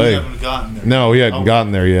 miles oh, you away. haven't gotten there. No, we hadn't Oh.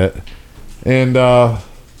 gotten there yet. And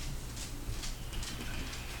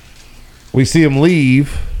we see him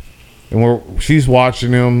leave, and she's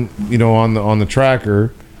watching him, on the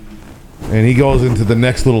tracker, and he goes into the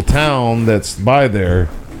next little town that's by there,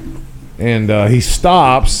 and he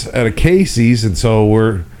stops at a Casey's, and so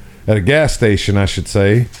we're at a gas station, I should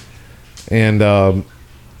say, and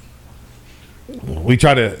we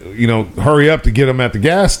try to hurry up to get him at the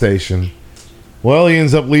gas station. Well, he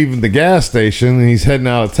ends up leaving the gas station and he's heading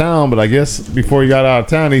out of town, but I guess before he got out of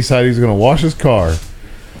town, he decided he was going to wash his car.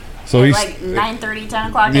 So he's like 9:30, 10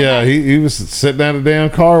 o'clock. yeah, at night. he was sitting at a damn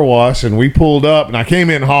car wash, and we pulled up, and I came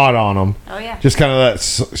in hot on him, Oh yeah. just kind of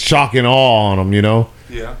that shock and awe on him,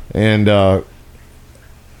 Yeah.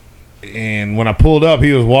 And when I pulled up,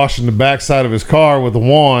 he was washing the backside of his car with a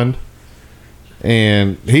wand,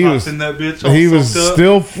 and he Hopped was in that bitch all he was soaked up.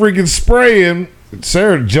 still freaking spraying.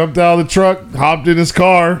 Sarah jumped out of the truck, hopped in his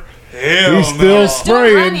car. Hell He's no. still Still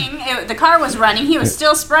spraying. running. The car was running. He was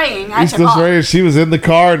still spraying. I He's took still off. spraying. She was in the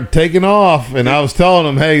car and taking off, and I was telling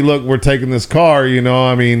him, "Hey, look, we're taking this car."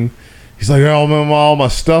 I mean, he's like, "Oh, all my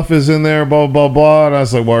stuff is in there, blah blah blah." And I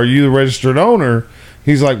was like, "Well, are you the registered owner?"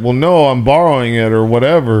 He's like, "Well, no, I'm borrowing it or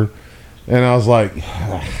whatever." And I was like,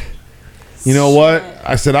 "You know what?"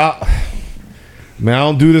 I said, I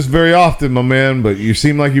don't do this very often, my man, but you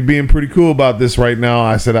seem like you're being pretty cool about this right now.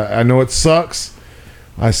 I said, I know it sucks.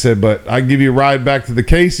 I said, but I can give you a ride back to the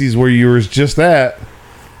Casey's where you were just at.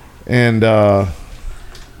 And, I'll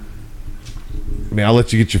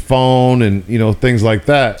let you get your phone and, things like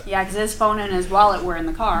that. Yeah, because his phone and his wallet were in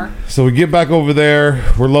the car. So we get back over there.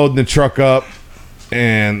 We're loading the truck up.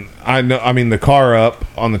 And the car up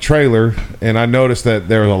on the trailer. And I noticed that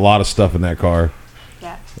there was a lot of stuff in that car.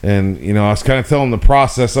 Yeah. And, I was kind of telling the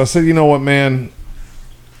process. I said, you know what, man?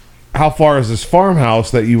 How far is this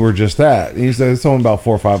farmhouse that you were just at? And he said, it's only about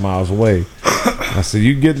 4 or 5 miles away. I said,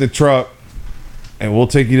 you get in the truck and we'll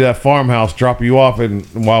take you to that farmhouse, drop you off. And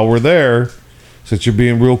while we're there, since you're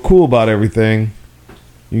being real cool about everything,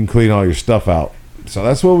 you can clean all your stuff out. So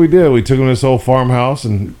that's what we did. We took him to this old farmhouse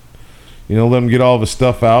and, you know, let him get all of his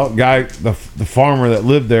stuff out. The farmer that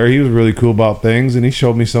lived there, he was really cool about things, and he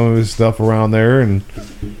showed me some of his stuff around there,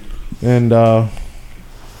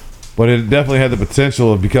 but it definitely had the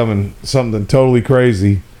potential of becoming something totally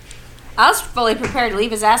crazy. I was fully prepared to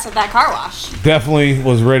leave his ass at that car wash. Definitely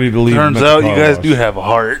was ready to leave. Turns out you guys do have a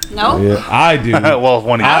heart. No. Yeah, I do. Well,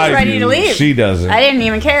 when I was ready to leave. She doesn't. I didn't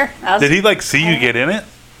even care. Did he like see you get in it?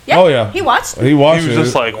 Yeah. Oh yeah. He watched. He watched He was it.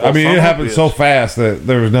 just like, I mean, son it of a happened bitch. so fast that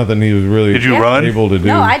there was nothing he was really Did you run? able to do.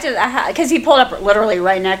 No, I just because he pulled up literally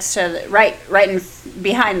right next to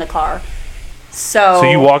behind the car. So So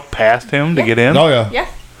you walked past him to get in? Oh yeah. Yeah.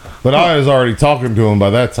 But I was already talking to him by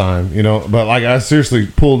that time, you know. But like I seriously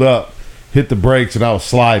pulled up, hit the brakes, and I was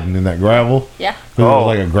sliding in that gravel. Yeah. It was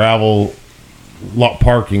like a gravel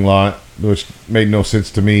parking lot, which made no sense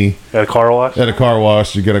to me. At a car wash? At a car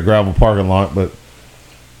wash, you get a gravel parking lot, but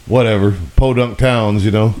whatever. Podunk towns,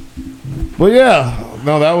 you know. But yeah,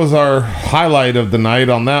 no, that was our highlight of the night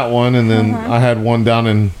on that one. And then I had one down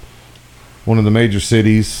in one of the major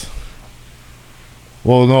cities.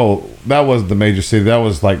 Well, no, that wasn't the major city. That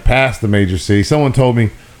was like past the major city. Someone told me,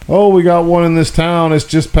 oh, we got one in this town. It's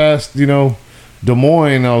just past, you know, Des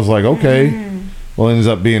Moines. I was like, okay. Well, it ends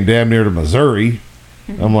up being damn near to Missouri.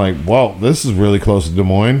 I'm like, well, this is really close to Des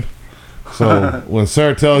Moines. So when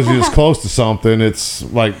Sarah tells you it's close to something, it's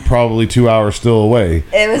like probably 2 hours still away.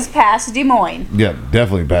 It was past Des Moines. Yeah,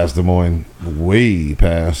 definitely past Des Moines. Way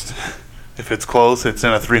past. If it's close, it's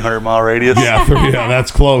in a 300-mile radius? Yeah, that's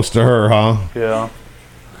close to her, huh? Yeah.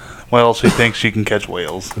 Well, she thinks she can catch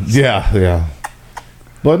whales. Yeah.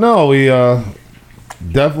 But no, we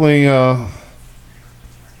definitely.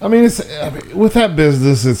 I mean, with that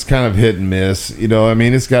business, it's kind of hit and miss. You know, I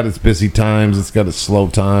mean, it's got its busy times, it's got its slow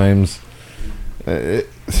times.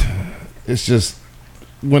 It's just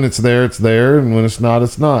when it's there, and when it's not,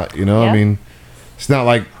 it's not. You know, Yeah. I mean, it's not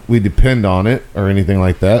like we depend on it or anything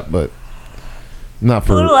like that, but not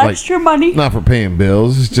for A little extra money. not for paying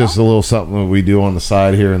bills. It's just a little something that we do on the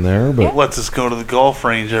side here and there. But Lets us go to the golf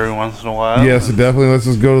range every once in a while. yes, it definitely lets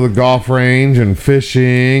us go to the golf range and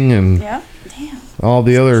fishing and Yeah. Damn. all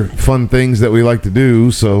the other fun things that we like to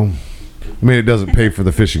do. So, I mean, it doesn't pay for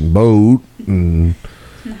the fishing boat and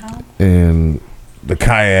the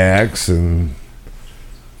kayaks and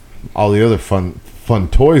all the other fun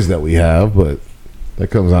toys that we have, but that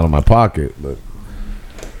comes out of my pocket. But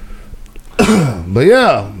but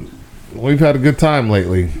yeah, we've had a good time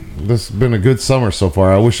lately. This has been a good summer so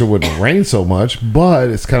far. I wish it wouldn't rain so much, but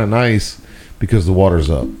it's kind of nice because the water's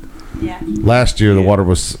up. Yeah. Last year, the water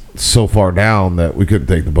was so far down that we couldn't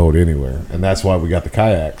take the boat anywhere, and that's why we got the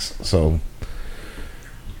kayaks. So,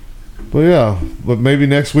 but maybe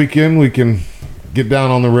next weekend we can get down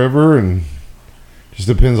on the river, and just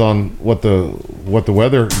depends on what the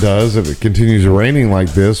weather does. If it continues raining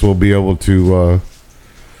like this, we'll be able to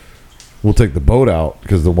we'll take the boat out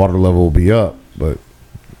because the water level will be up. But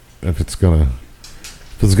if it's gonna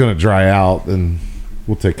dry out, then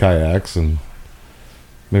we'll take kayaks and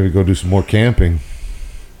maybe go do some more camping.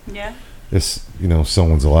 Yeah. It's, you know,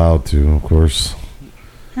 someone's allowed to, of course.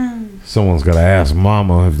 Someone's got to ask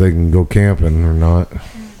Mama if they can go camping or not.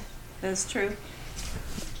 That's true.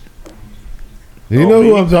 You know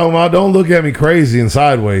who I'm talking about? Don't look at me crazy and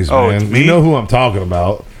sideways, Oh, man. it's me? You know who I'm talking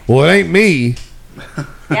about. Well, it ain't me. Yeah,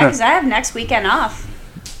 because I have next weekend off.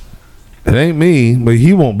 It ain't me, but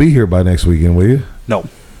he won't be here by next weekend, will you? No.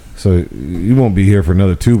 So you won't be here for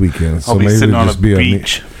another 2 weekends. I'll So be maybe sitting it'll on a just be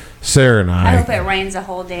beach. Sarah and I I. hope it rains the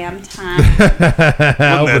whole damn time.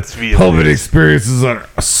 That's Hope it experiences a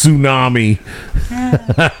tsunami.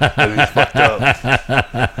 fucked up.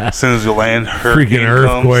 As soon as you land, Freaking hurricane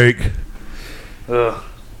earthquake. Comes. Ugh.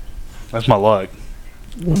 That's my luck.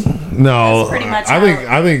 No, That's pretty much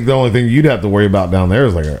I think the only thing you'd have to worry about down there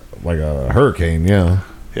is like a hurricane. Yeah,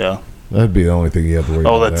 Yeah. that'd be the only thing you have to worry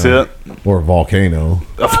about. Oh, that's there. it? Or a volcano.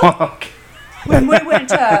 Fuck. When we went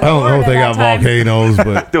to I don't know if they got volcanoes, I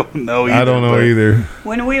but don't know either. I don't know but either.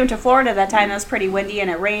 When we went to Florida that time, it was pretty windy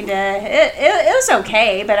and it rained. It was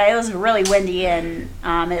okay, but it was really windy and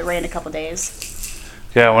it rained a couple days.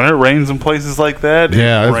 Yeah, when it rains in places like that,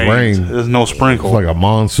 Yeah, it's rains. rain. There's no sprinkle. It's like a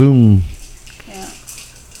monsoon. Yeah.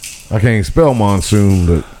 I can't spell monsoon,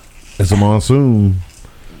 but it's a monsoon.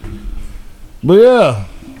 But yeah,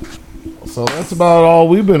 so that's about all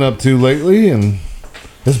we've been up to lately, and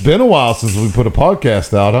it's been a while since we put a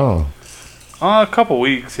podcast out, huh? A couple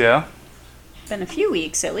weeks, yeah. Been a few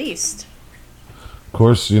weeks at least. Of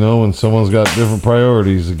course, you know, when someone's got different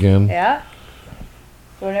priorities again. Yeah.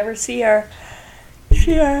 Don't ever see our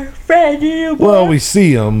see our friend anymore. Well, we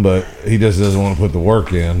see him, but he just doesn't want to put the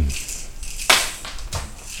work in.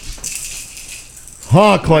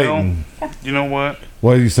 Huh, Clayton? You know what?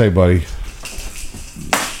 What did you say, buddy?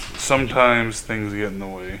 Sometimes things get in the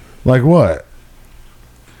way. Like what?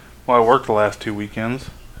 Well, I worked the last 2 weekends.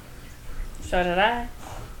 So did I.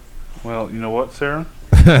 Well, you know what, Sarah?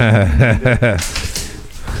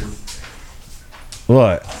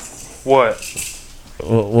 What?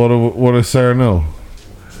 What does Sarah know?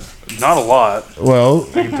 Not a lot. Well,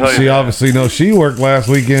 tell you she that. obviously knows she worked last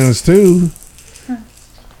weekends too.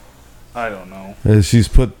 I don't know. And she's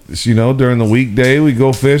put, during the weekday we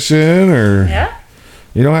go fishing, or Yeah.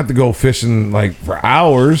 you don't have to go fishing like for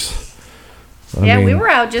hours. I Yeah, we mean, were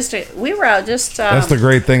out just. That's the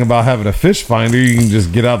great thing about having a fish finder. You can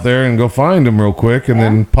just get out there and go find them real quick, and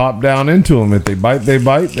then pop down into them. If they bite, they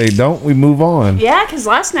bite. They don't, we move on. Yeah, because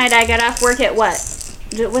last night I got off work at what?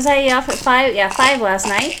 Was I off at 5? Yeah, 5 last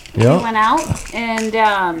night. Yeah. We went out and.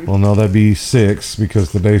 Well, no, that'd be 6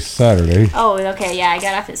 because today's Saturday. Oh, okay. Yeah, I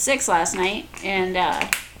got off at 6 last night and.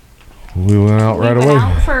 We went out right we away. went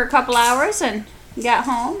out for a couple hours and got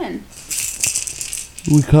home and.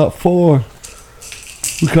 We caught 4.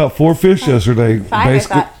 We caught 4 fish yesterday. 5, I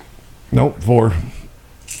thought. Nope, 4.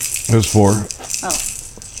 It was 4. Oh.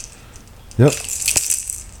 Yep.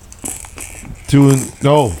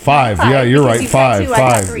 5. Yeah, you're right. because you said 5. 2, I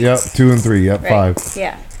got 5. 3. Yep. 2 and 3. Yep. Right. 5.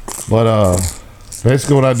 Yeah. But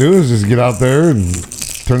basically, what I do is just get out there and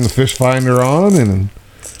turn the fish finder on and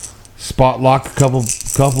spot lock a couple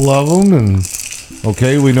of them, and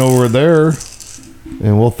okay, we know we're there,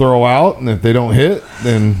 and we'll throw out, and if they don't hit,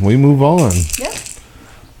 then we move on. Yep.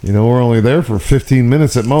 We're only there for 15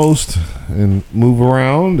 minutes at most, and move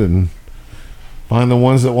around and find the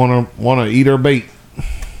ones that want to eat our bait.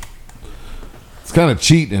 It's kind of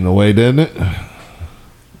cheating in a way, doesn't it?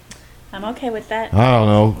 I'm okay with that. I don't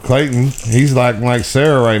know. Clayton, he's acting like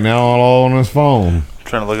Sarah right now, all on his phone.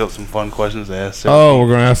 Trying to look up some fun questions to ask Sarah. Oh, we're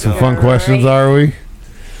going to ask some fun questions, are we?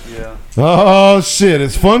 Yeah. Oh, shit.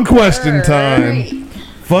 It's fun question time.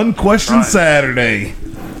 Fun question Right. Saturday.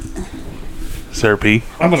 Sarah P.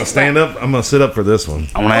 I'm going to stand up. I'm going to sit up for this one.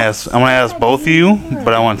 I'm gonna ask both of you,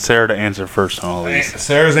 but I want Sarah to answer first on all these.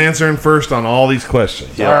 Sarah's answering first on all these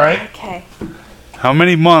questions. Yeah. All right. Okay. How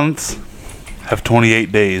many months have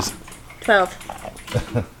 28 days? 12.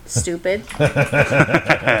 Stupid. All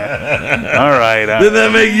right. Did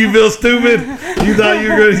that make you feel stupid? You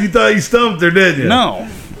thought you stumped her, didn't you? No,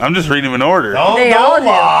 I'm just reading them in order. They all Don't do.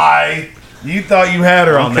 lie. You thought you had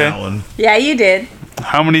her on Okay. that one. Yeah, you did.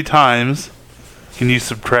 How many times can you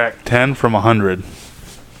subtract 10 from 100?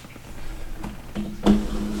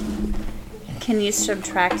 Can you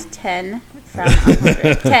subtract 10 from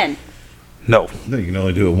 100? 10. No, No, you can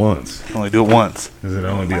only do it once. only do it once. Because it'd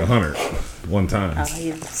only be 100 one time. Oh,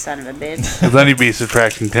 you son of a bitch. Because then you'd be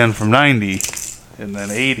subtracting 10 from 90, and then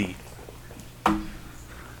 80.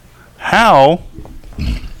 How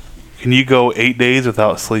can you go 8 days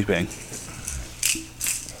without sleeping?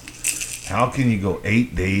 How can you go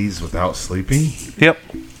 8 days without sleeping? Yep.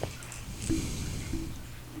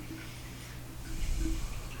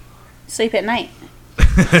 Sleep at night.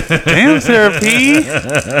 Damn, Sarah P.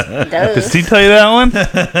 Duh. Did Steve tell you that one?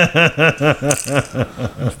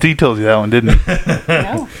 Steve told you that one, didn't he?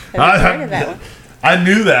 No. I haven't heard of that one. I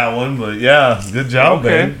knew that one, but yeah, good job,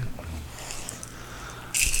 Okay. babe.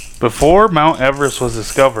 Before Mount Everest was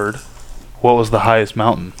discovered, what was the highest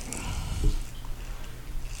mountain?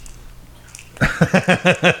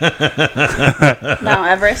 Mount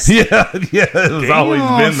Everest. Yeah, it's always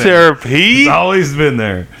Damn, been there. Sarah P. It's always been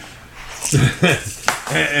there.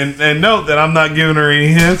 and note that I'm not giving her any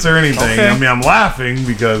hints or anything. Okay. I mean, I'm laughing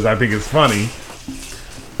because I think it's funny.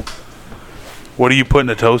 What do you put in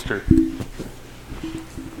a toaster?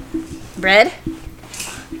 Bread?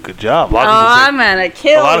 Good job. A Oh, lot I'm gonna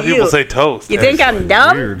kill a lot of you. people say toast. You think I'm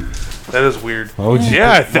dumb? Weird. That is weird. Why would you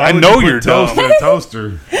Yeah, why I would know you put you're toast dumb. in a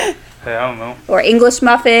toaster. Hey, I don't know. Or English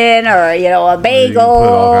muffin, or a You can put bagel.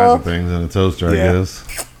 all kinds of things in a toaster, I Yeah. guess.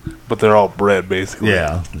 But they're all bread, basically.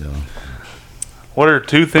 Yeah. What are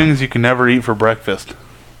 2 things you can never eat for breakfast?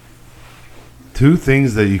 2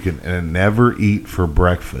 things that you can never eat for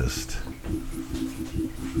breakfast.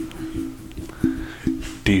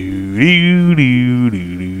 Do do do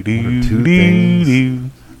do do What are 2 do things do.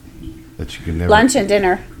 that you can never Lunch and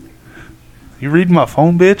dinner. You reading my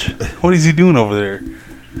phone, bitch? What is he doing over there?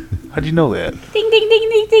 How'd you know that? Ding, ding, ding,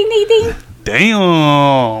 ding, ding, ding, ding.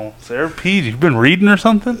 Damn, Sarah P. You been reading or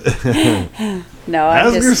something? No, I'm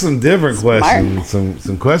Ask her just... some different smart. questions.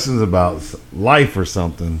 Some questions about life or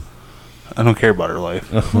something. I don't care about her life.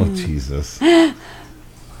 Oh, Jesus.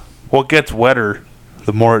 What gets wetter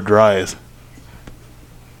the more it dries.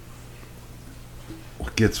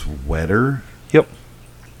 What gets wetter? Yep.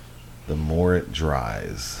 The more it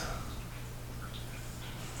dries.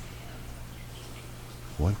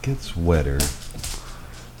 What gets wetter? The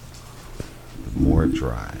more it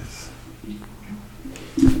dries.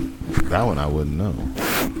 That one I wouldn't know.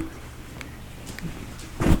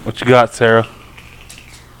 What you got, Sarah?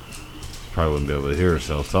 Probably wouldn't be able to hear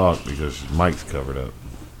herself talk because your mic's covered up.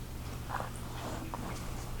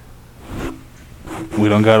 We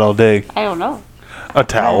don't got all day. I don't know. A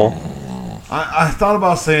towel. I thought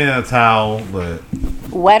about saying a towel, but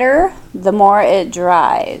Wetter, the more it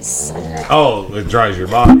dries. oh, it dries your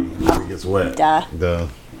body. It gets wet. Duh. Duh.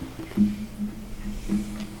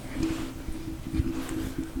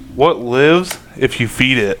 What lives if you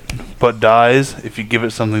feed it, but dies if you give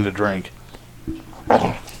it something to drink?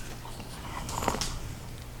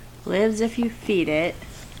 Lives if you feed it.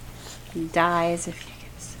 Dies if you give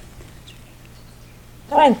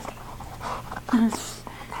it.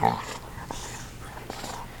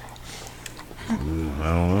 I don't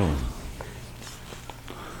know.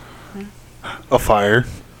 A fire.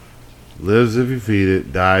 Lives if you feed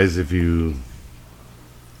it, dies if you.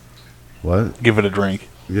 What? Give it a drink.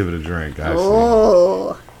 Give it a drink. I see.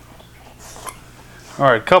 Oh. All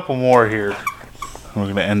right, couple more here. We're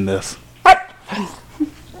going to end this.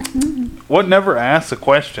 What never asks a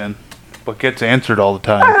question, but gets answered all the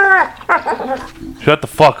time? Shut the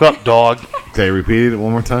fuck up, dog. Okay, repeat it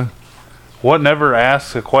one more time. What never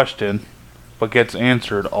asks a question, but gets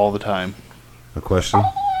answered all the time? A question.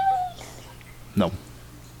 No.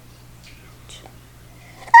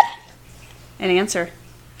 An answer.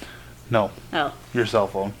 No. Oh. Your cell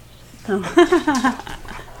phone.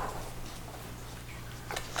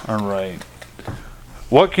 All right.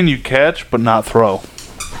 What can you catch but not throw?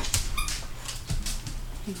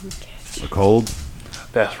 A cold.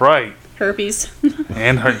 That's right. Herpes.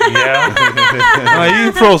 And her, yeah.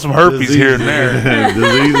 You can throw some herpes here and there.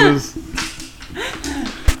 Diseases.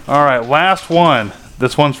 All right, last one.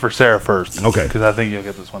 This one's for Sarah first. Okay. Because I think you'll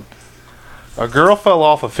get this one. A girl fell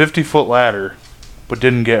off a 50-foot ladder, but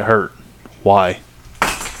didn't get hurt. Why?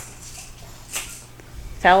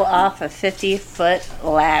 Fell off a 50-foot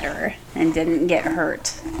ladder and didn't get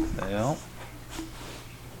hurt. Well,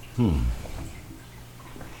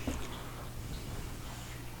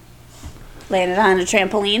 Landed on a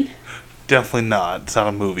trampoline. definitely not. It's not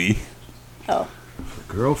a movie. Oh.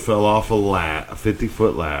 Girl fell off a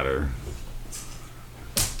 50-foot ladder,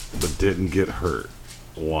 but didn't get hurt.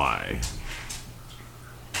 Why?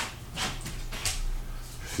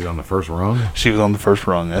 She's on the first rung. She was on the first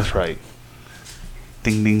rung. That's right.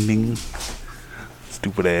 Ding, ding, ding.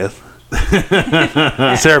 Stupid ass.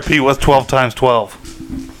 Sara P, what's 12 times 12?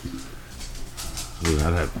 Ooh,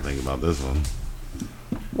 I'd have to think about this one.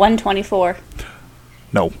 124.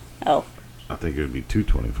 No. Oh. I think it would be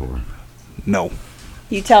 224. No.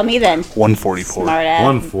 You tell me then. 144. Smart ass.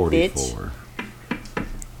 144.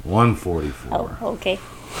 144. Oh, okay.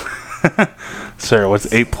 Sarah,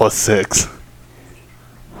 what's 8 plus 6?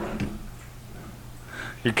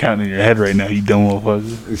 You're counting in your head right now, you dumb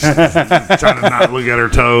motherfucker. Trying to not look at her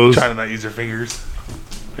toes. Trying to not use her fingers.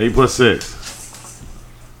 8 plus 6.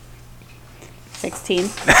 16.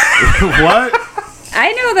 What?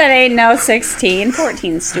 I know that ain't no 16.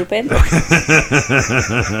 14, stupid.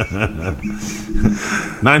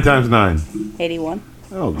 9 times 9. 81.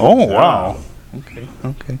 Oh, good Oh, job. wow. Okay,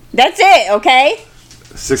 okay. That's it, okay?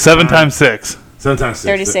 7 times 6. 7 times 6.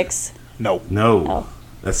 36. No. No. Oh.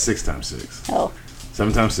 That's 6 times 6. Oh.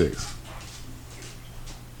 7 times 6.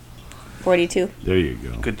 42. There you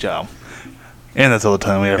go. Good job. And that's all the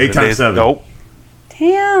time we have 8 for times today. 7. Nope.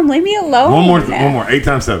 Damn, leave me alone. One more. 8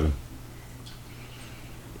 times 7.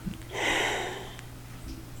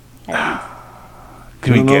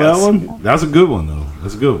 Give me a You know guess. that one? That was a good one, though.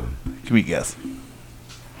 That's a good one. Give me a guess.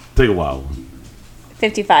 Take a wild one.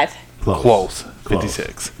 55. Close.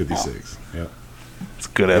 56. 56. Yeah. It's a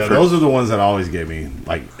good Yeah, effort. those are the ones that always get me,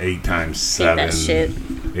 like 8 times 7. Take that shit.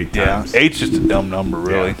 8 Yeah. times. 8's just a dumb number,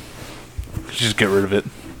 really. Just get rid of it.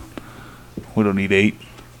 We don't need 8.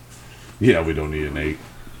 Yeah, we don't need an 8.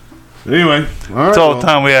 Anyway, all right. That's all the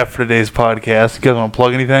time we have for today's podcast. You guys want to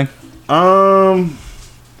plug anything?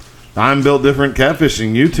 I'm Built Different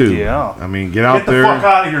Catfishing YouTube. Yeah. I mean, get out there.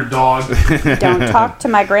 out of here, dog. Don't talk to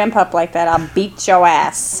my grandpup like that. I'll beat your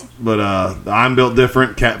ass. But the I'm Built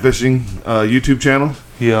Different Catfishing YouTube channel.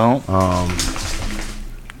 Yeah.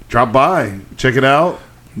 Drop by, check it out.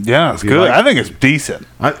 Yeah, it's you good. like- I think it's decent.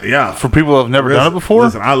 Yeah. For people who have never done it before,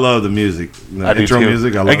 Listen, I love the music. The I do intro too.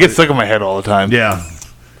 music. I love it gets it. stuck in my head all the time. Yeah.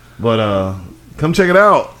 But come check it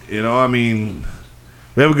out. You know, I mean,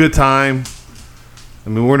 we have a good time. I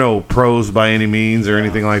mean, we're no pros by any means or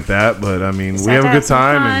anything like that, but I mean, we have a good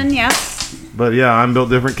time. Fun, yeah. But yeah, I'm Built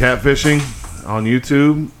Different Catfishing on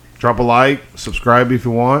YouTube. Drop a like, subscribe if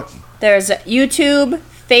you want. There's YouTube,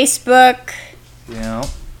 Facebook, Yeah.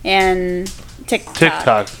 and TikTok.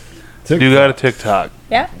 TikTok. You got a TikTok.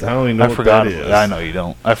 Yeah. I don't even know I what forgot. that is. I know you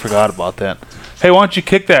don't. I forgot about that. Hey, why don't you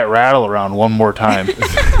kick that rattle around one more time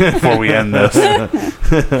before we end this?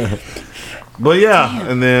 But yeah,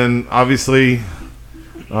 and then obviously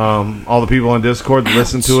all the people on Discord that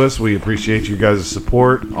listen to us, we appreciate you guys'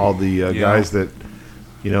 support. All the guys that,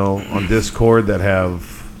 on Discord that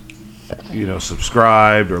have,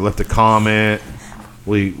 subscribed or left a comment.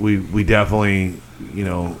 We definitely,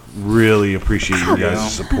 really appreciate you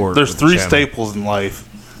guys' support. There's with the 3 channel. staples in life.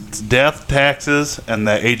 It's death, taxes, and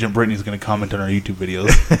that Agent Brittany's going to comment on our YouTube videos.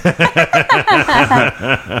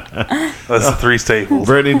 That's the 3 staples.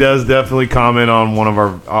 Brittany does definitely comment on one of our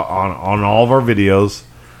on all of our videos,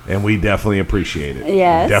 and we definitely appreciate it.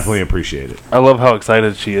 Yes. Definitely appreciate it. I love how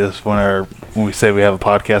excited she is when we say we have a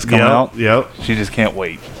podcast coming out. Yep. She just can't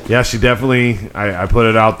wait. Yeah, she definitely. I put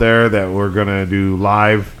it out there that we're gonna do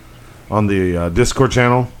live on the Discord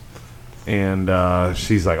channel, and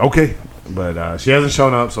she's like, okay, but she hasn't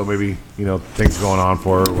shown up, so maybe things going on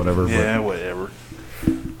for her or whatever. Yeah, whatever.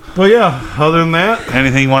 But yeah, other than that,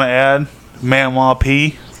 Anything you want to add, Mama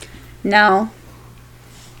P? No.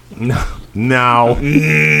 now.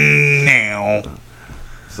 Now.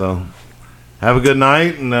 So have a good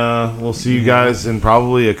night, and we'll see you guys in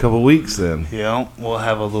probably a couple weeks then. Yeah, we'll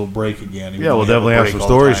have a little break again. Yeah, we'll definitely have some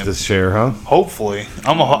stories to share, huh? Hopefully.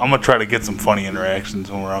 I'm gonna try to get some funny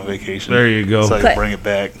interactions when we're on vacation. There you go. So I can bring it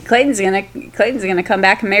back. Clayton's gonna come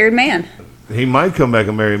back a married man. He might come back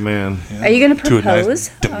a married man. Are you gonna To a propose? nice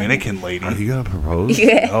Dominican lady. Are you gonna propose?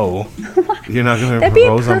 Yeah. Oh, You're not gonna That'd be a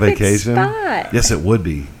propose on perfect vacation? spot. Yes, it would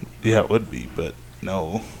be. yeah, it would be, but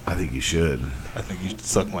no. I think you should. I think you should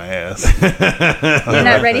suck my ass. You're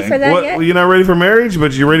not ready for that What? yet? Well, you're not ready for marriage,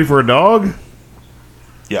 but you're ready for a dog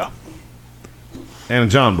Yeah. and a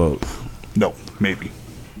John boat. No, maybe.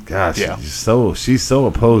 Gosh, Yeah. she's so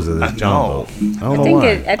opposed to this I John know. boat. I don't know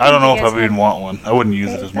why. I don't know if I would even want one. I wouldn't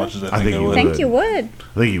use it as much as I I think think I you would. I think you would.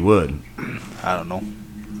 I think you would. I don't know.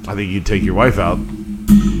 I think you'd take your wife out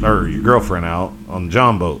or your girlfriend out on the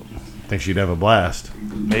John boat. I think she'd have a blast.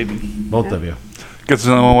 Maybe. Both of you. Guess there's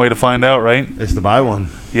only one way to find out, right? It's to buy one.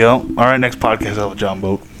 Yeah. All right, next podcast I'll have a John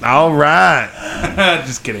boat. All right.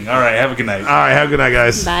 Just kidding. All right, have a good night. All right. Have a good night,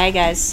 guys. Bye, guys.